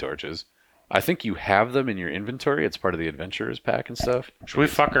fucking need torches. I think you have them in your inventory. It's part of the adventurer's pack and stuff. Should we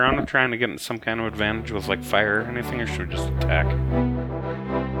fuck around with trying to get some kind of advantage with like fire or anything, or should we just attack?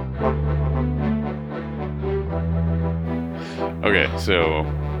 Okay, so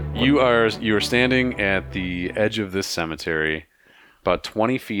you are standing at the edge of this cemetery, about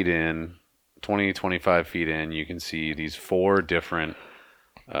 20 feet in, 25 feet in. You can see these four different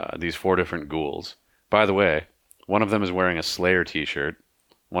ghouls. By the way, one of them is wearing a Slayer t-shirt.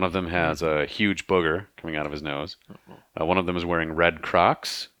 One of them has a huge booger coming out of his nose. One of them is wearing red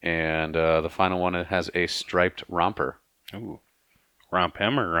Crocs, and the final one has a striped romper. Ooh. Romp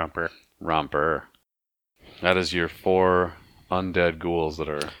him or romper? Romper. That is your 4 undead ghouls that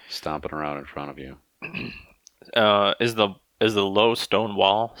are stomping around in front of you. Is the low stone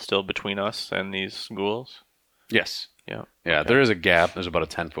wall still between us and these ghouls? Yes. Yeah. Yeah, Okay. there is a gap. There's about a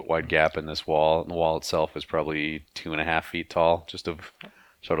 10-foot wide gap in this wall. And the wall itself is probably 2.5 feet tall, just of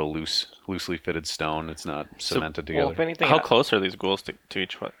sort of loosely fitted stone. It's not cemented together. Well, if anything, How close are these ghouls to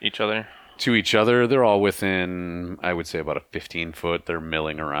each other? To each other, they're all within, I would say, about a 15-foot. They're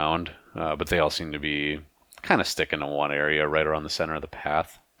milling around, but they all seem to be kind of sticking to one area right around the center of the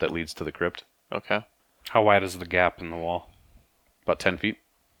path that leads to the crypt. Okay. How wide is the gap in the wall? About 10 feet.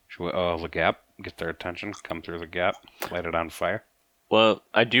 Should we, the gap, get their attention, come through the gap, light it on fire? Well,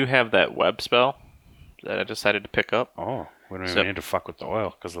 I do have that web spell that I decided to pick up. Oh, we don't So- even need to fuck with the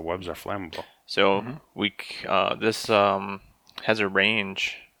oil because the webs are flammable. So this has a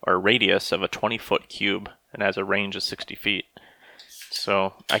range or radius of a 20-foot cube and has a range of 60 feet.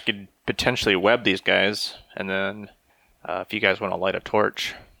 So I could potentially web these guys, and then if you guys want to light a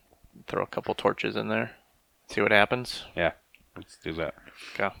torch, throw a couple torches in there, see what happens. Yeah, let's do that.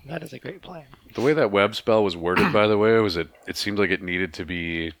 Okay. that is a great plan. The way that web spell was worded, by the way, was it seemed like it needed to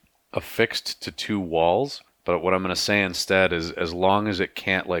be affixed to 2 walls. But what I'm going to say instead is, as long as it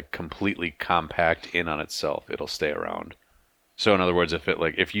can't like completely compact in on itself, it'll stay around. So in other words,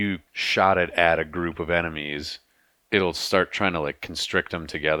 if you shot it at a group of enemies, it'll start trying to like constrict them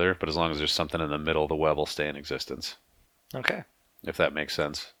together. But as long as there's something in the middle, the web will stay in existence. Okay. If that makes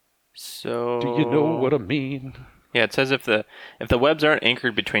sense. So Do you know what I mean? Yeah, it says if the webs aren't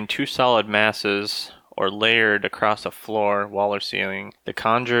anchored between 2 solid masses or layered across a floor, wall, or ceiling, the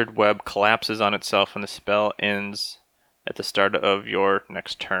conjured web collapses on itself and the spell ends at the start of your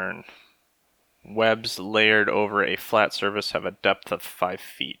next turn. Webs layered over a flat surface have a depth of 5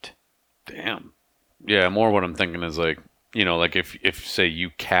 feet. Damn. Yeah, more what I'm thinking is like, like if say you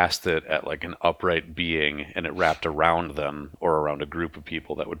cast it at like an upright being and it wrapped around them or around a group of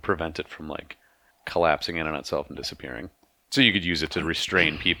people, that would prevent it from like collapsing in on itself and disappearing. So you could use it to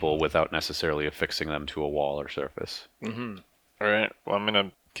restrain people without necessarily affixing them to a wall or surface. Mm-hmm. Alright, well I'm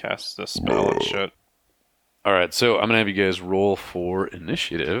gonna cast this spell and shit. Alright, so I'm going to have you guys roll for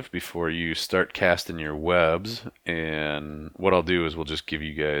initiative before you start casting your webs. And what I'll do is we'll just give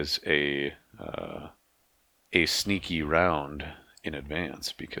you guys a sneaky round in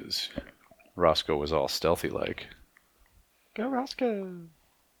advance because Roscoe was all stealthy-like. Go Roscoe.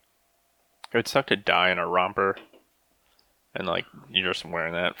 It would suck to die in a romper. and like you're just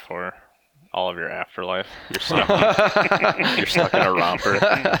wearing that for all of your afterlife. You're stuck in a romper.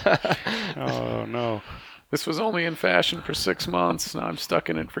 Oh no. This was only in fashion for 6 months. Now I'm stuck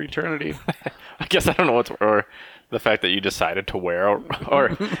in it for eternity. I guess I don't know or the fact that you decided to wear,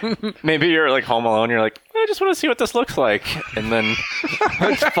 or maybe you're like home alone. You're like, I just want to see what this looks like, and then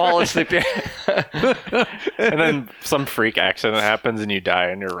Fall asleep. and then some freak accident happens and you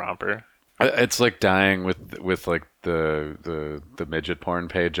die in your romper. It's like dying with like the midget porn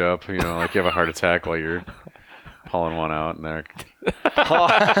page up. You know, like you have a heart attack while you're pulling one out, and they're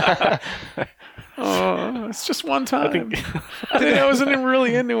oh, it's just one time. I think I wasn't even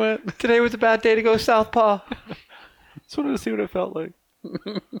really into it. Today was a bad day to go southpaw. Just wanted to see what it felt like.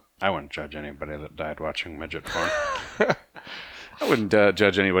 I wouldn't judge anybody that died watching midget porn. I wouldn't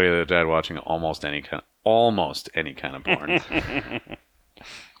judge anybody that died watching almost any kind of porn.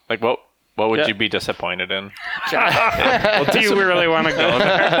 Like what would you be disappointed in? Well, do you really want to go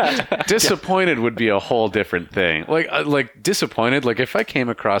there? Disappointed would be a whole different thing. Like disappointed. Like if I came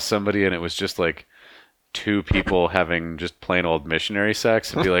across somebody and it was just like 2 people having just plain old missionary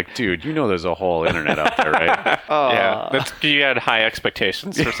sex, and be like, dude, you know, there's a whole internet out there, right? Yeah, you had high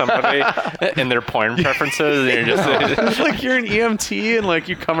expectations for somebody in their porn preferences. And you're just Like you're an EMT and like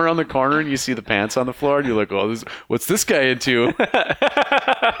you come around the corner and you see the pants on the floor and you're like, oh, what's this guy into?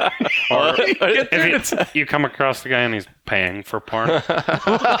 Or if you come across the guy and he's paying for porn. His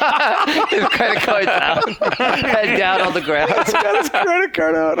credit card's out. Head down on the ground. He's got his credit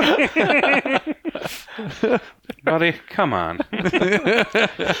card out. Buddy, come on.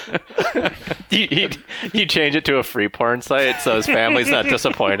 you change it to a free porn site so his family's not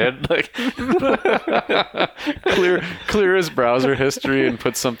disappointed. Like clear his browser history and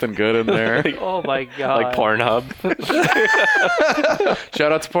put something good in there. Oh my god. like Pornhub.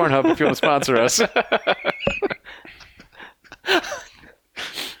 Shout out to Pornhub if you want to sponsor us.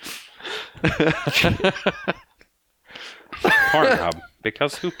 Pornhub,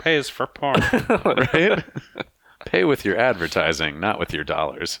 because who pays for porn? Right? Pay with your advertising, not with your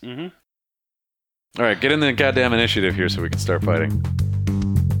dollars. Mm-hmm. All right, get in the goddamn initiative here so we can start fighting.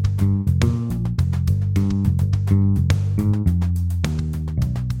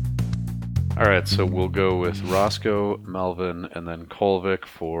 All right, so we'll go with Roscoe, Melvin, and then Kolvik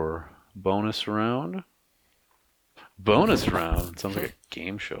for bonus round. Bonus round? Sounds like a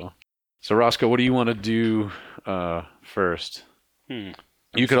game show. So, Roscoe, what do you want to do first?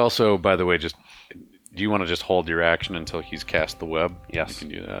 You could also, by the way, do you want to just hold your action until he's cast the web? Yes. You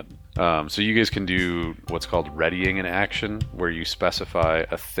can do that. So you guys can do what's called readying an action, where you specify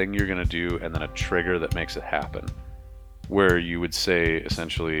a thing you're going to do and then a trigger that makes it happen. Where you would say,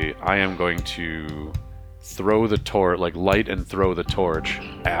 essentially, I am going to throw the torch, like light and throw the torch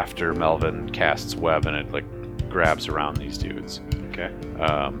after Melvin casts web and it like grabs around these dudes. Okay.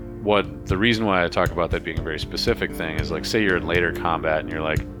 The reason why I talk about that being a very specific thing is, like, say you're in later combat and you're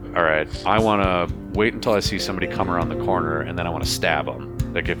like, all right, I want to wait until I see somebody come around the corner and then I want to stab them.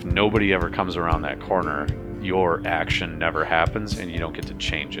 Like, if nobody ever comes around that corner, your action never happens and you don't get to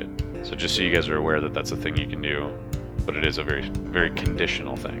change it. So just so you guys are aware that that's a thing you can do, but it is a very, very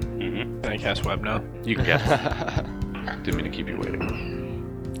conditional thing. Can I cast web now? You can cast it. Didn't mean to keep you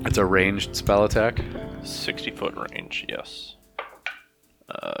waiting. It's a ranged spell attack. 60-foot range, yes.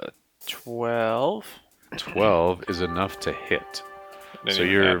 12. 12 is enough to hit. So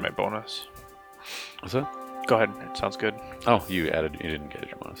you're add my bonus. What's that? Go ahead. It sounds good. Oh, you didn't get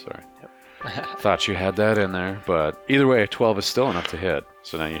your bonus, sorry. Yep. Thought you had that in there, but either way, 12 is still enough to hit.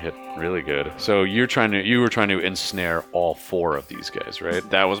 So now you hit really good. So you were trying to ensnare all 4 of these guys, right?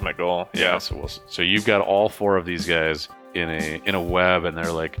 That was my goal. Yeah. So you've got all 4 of these guys in a web, and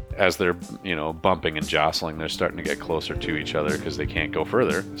they're like, as they're bumping and jostling, they're starting to get closer to each other because they can't go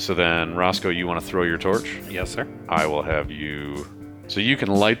further. So then, Roscoe, you want to throw your torch? Yes, sir. I will have you. So you can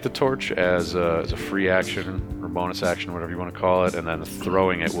light the torch as a free action or bonus action, whatever you want to call it, and then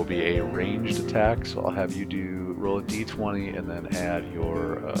throwing it will be a ranged attack. So I'll have you roll a d20 and then add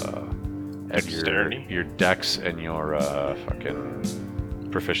your dexterity, your dex, and your fucking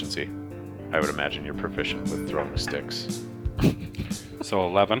proficiency. I would imagine you're proficient with throwing sticks. So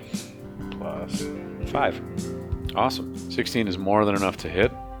 11 plus 5. Awesome. 16 is more than enough to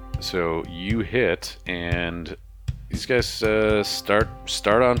hit. So you hit, and these guys start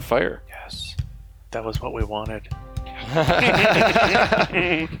on fire. Yes. That was what we wanted.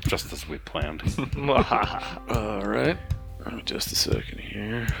 Just as we planned. All right. Just a second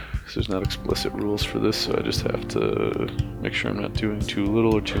here. So there's not explicit rules for this, so I just have to make sure I'm not doing too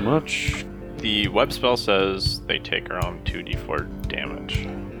little or too much. The web spell says they take around 2d4 damage.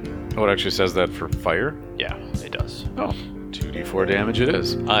 Oh, it actually says that for fire? Yeah, it does. Oh, 2d4 damage it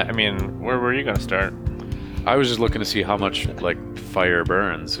is. I mean, where were you gonna start? I was just looking to see how much fire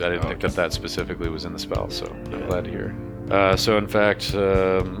burns. I didn't think that specifically was in the spell, so I'm glad to hear. So in fact,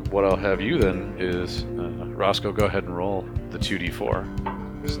 what I'll have you then is Roscoe, go ahead and roll the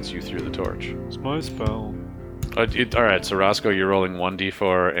 2d4 since you threw the torch. It's my spell. All right, so Roscoe, you're rolling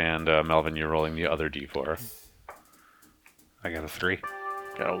 1d4, and Melvin, you're rolling the other d4. I got a 3.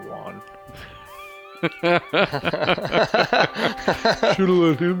 Got a 1. Should have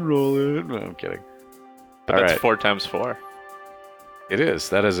let him roll it. No, I'm kidding. But All that's right. 4 times 4. It is.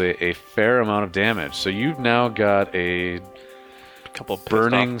 That is a fair amount of damage. So you've now got a Couple pissed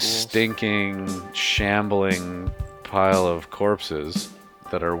burning, off ghouls. stinking, shambling pile of corpses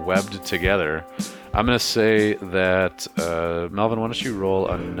that are webbed together. I'm going to say that, Melvin, why don't you roll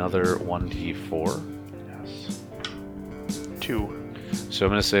another 1d4? Yes. 2. So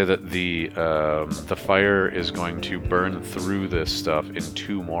I'm going to say that the fire is going to burn through this stuff in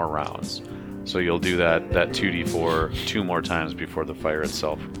 2 more rounds. So you'll do that 2d4 2 more times before the fire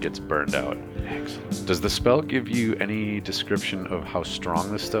itself gets burned out. Excellent. Does the spell give you any description of how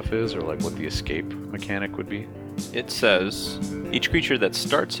strong this stuff is, or like what the escape mechanic would be? It says each creature that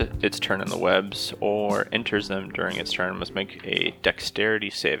starts its turn in the webs or enters them during its turn must make a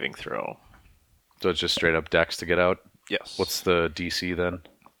dexterity saving throw. So it's just straight up dex to get out? Yes. What's the DC then?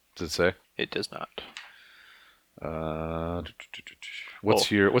 Does it say? It does not.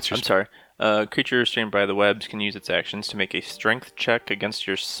 What's your I'm sorry. Creature restrained by the webs can use its actions to make a strength check against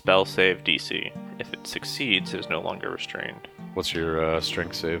your spell save DC. If it succeeds, it is no longer restrained. What's your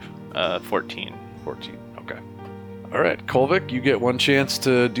strength save? 14. 14. Okay. All right, Kolvik, you get one chance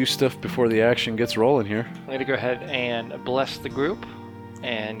to do stuff before the action gets rolling here. I'm going to go ahead and bless the group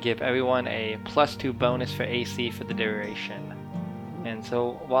and give everyone a +2 bonus for AC for the duration. And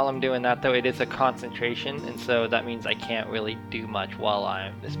so while I'm doing that, though, it is a concentration, and so that means I can't really do much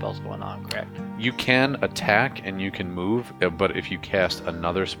while the spell's going on, correct? You can attack and you can move, but if you cast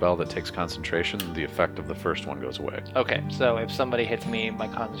another spell that takes concentration, the effect of the first one goes away. Okay, so if somebody hits me, my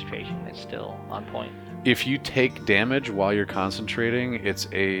concentration is still on point. If you take damage while you're concentrating,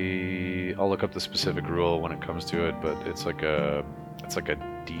 I'll look up the specific rule when it comes to it, but it's like a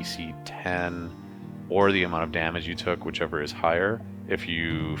DC 10 or the amount of damage you took, whichever is higher. If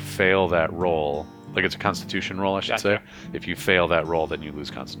you fail that roll, like it's a constitution roll, I should say. If you fail that roll, then you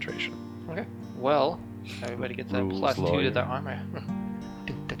lose concentration. Okay, well, everybody gets a Rules +2 lawyer. to their armor.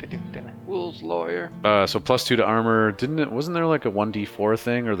 Rules lawyer. So +2 to armor, wasn't there like a 1d4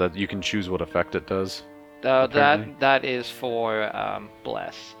 thing, or that you can choose what effect it does? Apparently. That is for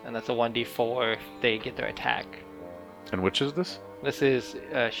bless, and that's a 1d4 if they get their attack. And which is this? This is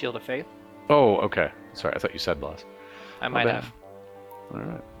Shield of Faith. Oh, okay. Sorry, I thought you said bless. I might bad. have. All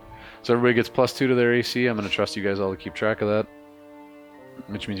right. So everybody gets +2 to their AC. I'm going to trust you guys all to keep track of that.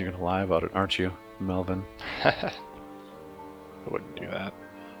 Which means you're going to lie about it, aren't you, Melvin? I wouldn't do that.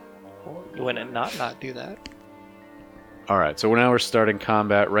 You wouldn't not do that. All right, so we're starting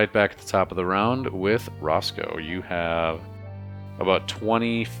combat right back at the top of the round with Roscoe. You have about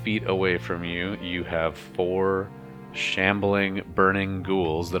 20 feet away from you. You have 4 shambling, burning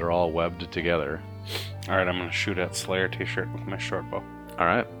ghouls that are all webbed together. All right, I'm going to shoot at Slayer t-shirt with my short bow. All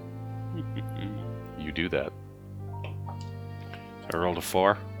right. You do that. So I rolled a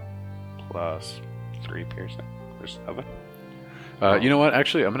 4 plus 3 piercing for 7. You know what?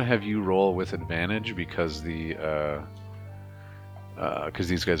 Actually, I'm going to have you roll with advantage because these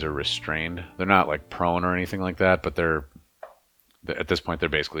guys are restrained. They're not like prone or anything like that, but at this point they're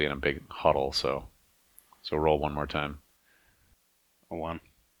basically in a big huddle. So roll one more time. A 1.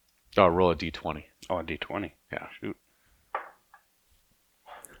 Oh, roll a d20. Oh, a d20. Yeah. Shoot.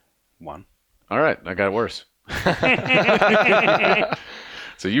 1. All right, I got it worse.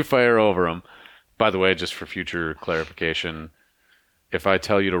 So you fire over them. By the way, just for future clarification, if I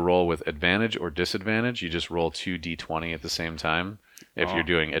tell you to roll with advantage or disadvantage, you just roll 2 d20 at the same time. If you're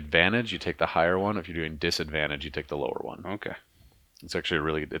doing advantage, you take the higher one. If you're doing disadvantage, you take the lower one. Okay. It's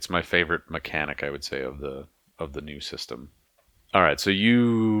actually it's my favorite mechanic, I would say, of the new system. All right, so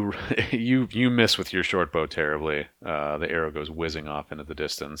you miss with your short bow terribly. The arrow goes whizzing off into the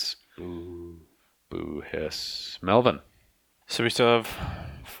distance. Boo. Boo hiss. Melvin. So we still have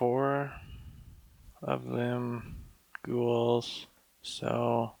 4 of them ghouls.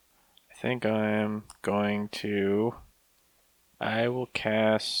 So I think I will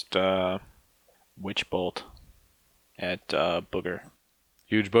cast Witch Bolt at Booger.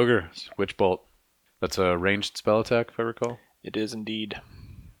 Huge booger. Witch bolt. That's a ranged spell attack, if I recall. It is indeed.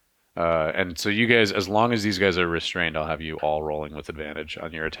 And so you guys, as long as these guys are restrained, I'll have you all rolling with advantage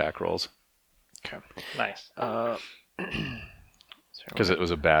on your attack rolls. Okay. Nice. because it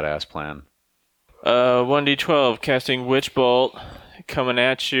was a badass plan. 1d12 casting Witch Bolt coming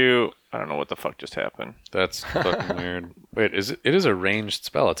at you. I don't know what the fuck just happened. That's fucking weird. Wait, it is a ranged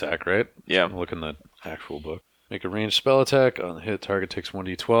spell attack, right? Yeah. Look in the actual book. Make a ranged spell attack on the hit. Target takes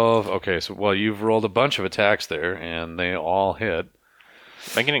 1d12. Okay, so well, you've rolled a bunch of attacks there, and they all hit.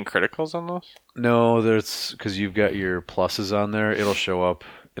 Am I getting criticals on those? No, there's because you've got your pluses on there. It'll show up.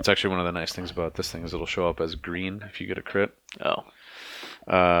 It's actually one of the nice things about this thing is it'll show up as green if you get a crit. Oh.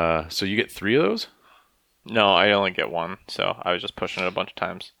 So you get 3 of those? No, I only get 1, so I was just pushing it a bunch of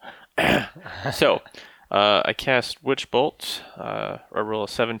times. So, I cast Witch Bolt, a roll of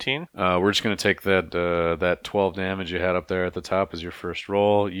 17. We're just going to take that 12 damage you had up there at the top as your first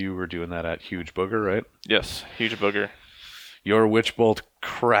roll. You were doing that at Huge Booger, right? Yes, Huge Booger. Your Witch Bolt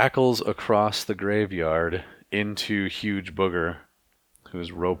crackles across the graveyard into Huge Booger,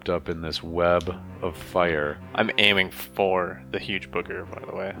 who's roped up in this web of fire. I'm aiming for the Huge Booger, by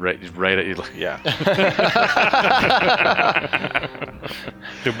the way. Right at you. Yeah.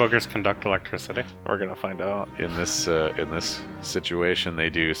 Do boogers conduct electricity? We're going to find out. In this situation,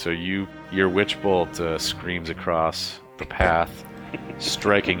 they do. So your Witch Bolt screams across the path,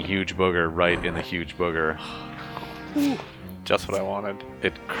 striking Huge Booger right in the Huge Booger. Just what I wanted.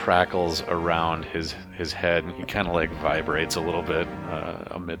 It crackles around his head, and he kind of like vibrates a little bit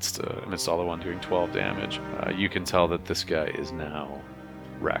amidst all the one doing 12 damage. You can tell that this guy is now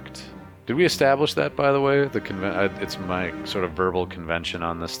wrecked. Did we establish that, by the way? It's my sort of verbal convention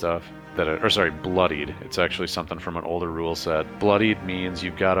on this stuff. Bloodied. It's actually something from an older rule set. Bloodied means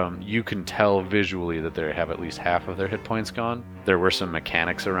you've got them. You can tell visually that they have at least half of their hit points gone. There were some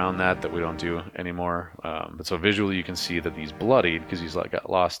mechanics around that we don't do anymore. But so visually you can see that he's bloodied because he's got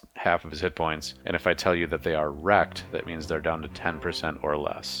lost half of his hit points. And if I tell you that they are wrecked, that means they're down to 10% or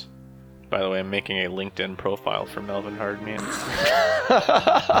less. By the way, I'm making a LinkedIn profile for Melvin Hardman.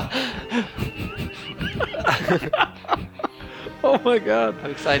 Oh my god.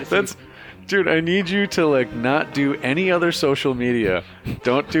 I'm excited to see. Dude, I need you to like not do any other social media.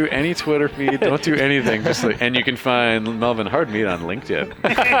 Don't do any Twitter feed. Don't do anything. Just and you can find Melvin Hardmeat on LinkedIn.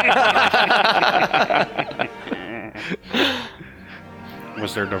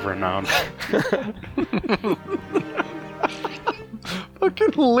 Wizard of Renown.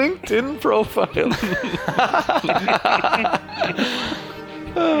 Fucking LinkedIn profile.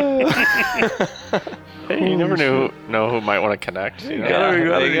 Hey, you never know who might want to connect. You got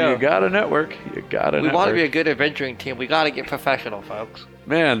a network. You got a We network. want to be a good adventuring team. We got to get professional, folks.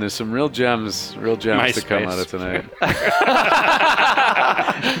 Man, there's some real gems to come out of tonight.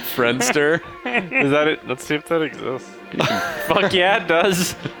 Friendster. Is that it? Let's see if that exists. Fuck yeah, it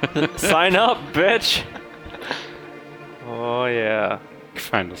does. Sign up, bitch. Oh yeah.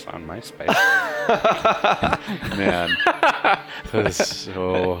 Find us on MySpace. Man, that's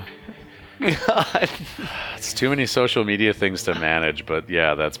so. God. It's too many social media things to manage, but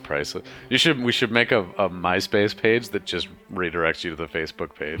yeah, that's priceless. We should make a MySpace page that just redirects you to the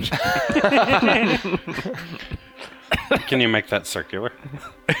Facebook page. Can you make that circular?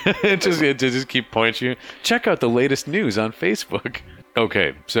 it just keep pointing you. Check out the latest news on Facebook.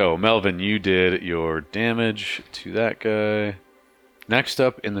 Okay, so Melvin, you did your damage to that guy. Next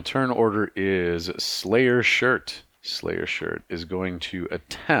up in the turn order is Slayer Shirt. Slayer Shirt is going to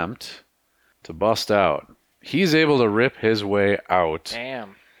attempt to bust out. He's able to rip his way out.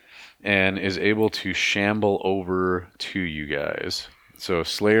 Damn. And is able to shamble over to you guys. So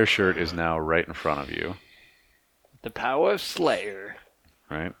Slayer Shirt is now right in front of you. The power of Slayer.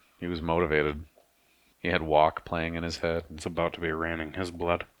 Right? He was motivated. He had Walk playing in his head. It's about to be raining his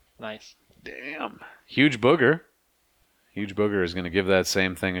blood. Nice. Damn. Huge Booger. Huge Booger is going to give that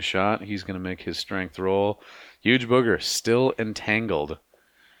same thing a shot. He's going to make his strength roll. Huge Booger still entangled.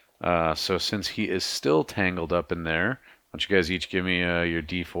 So since he is still tangled up in there, why don't you guys each give me your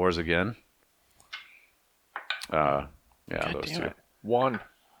D4s again? Yeah, God those damn two. it. One.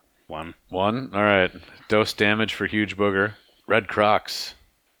 All right. Dose damage for Huge Booger. Red Crocs.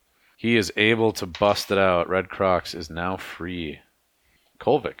 He is able to bust it out. Red Crocs is now free.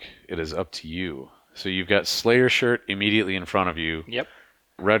 Kolvik, it is up to you. So you've got Slayer Shirt immediately in front of you. Yep.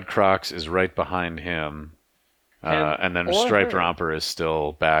 Red Crocs is right behind him. And then Striped Romper is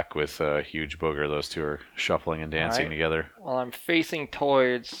still back with Huge Booger. Those two are shuffling and dancing together. Well, I'm facing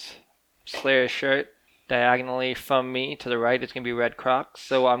towards Slayer Shirt. Diagonally from me to the right is going to be Red Crocs.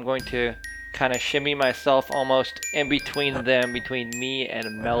 So I'm going to kind of shimmy myself almost in between them, between me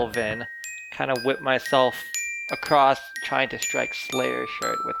and Melvin. Kind of whip myself across, trying to strike Slayer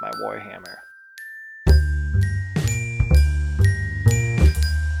Shirt with my Warhammer.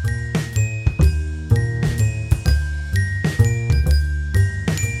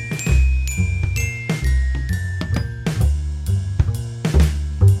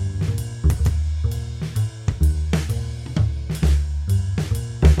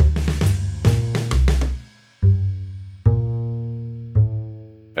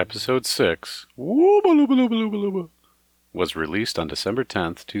 episode 6, Woooobaloobaloobalooba, was released on December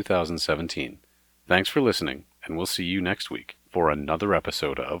 10th, 2017. Thanks for listening, and we'll see you next week for another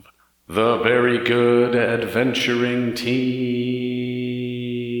episode of The Very Good Adventuring Team.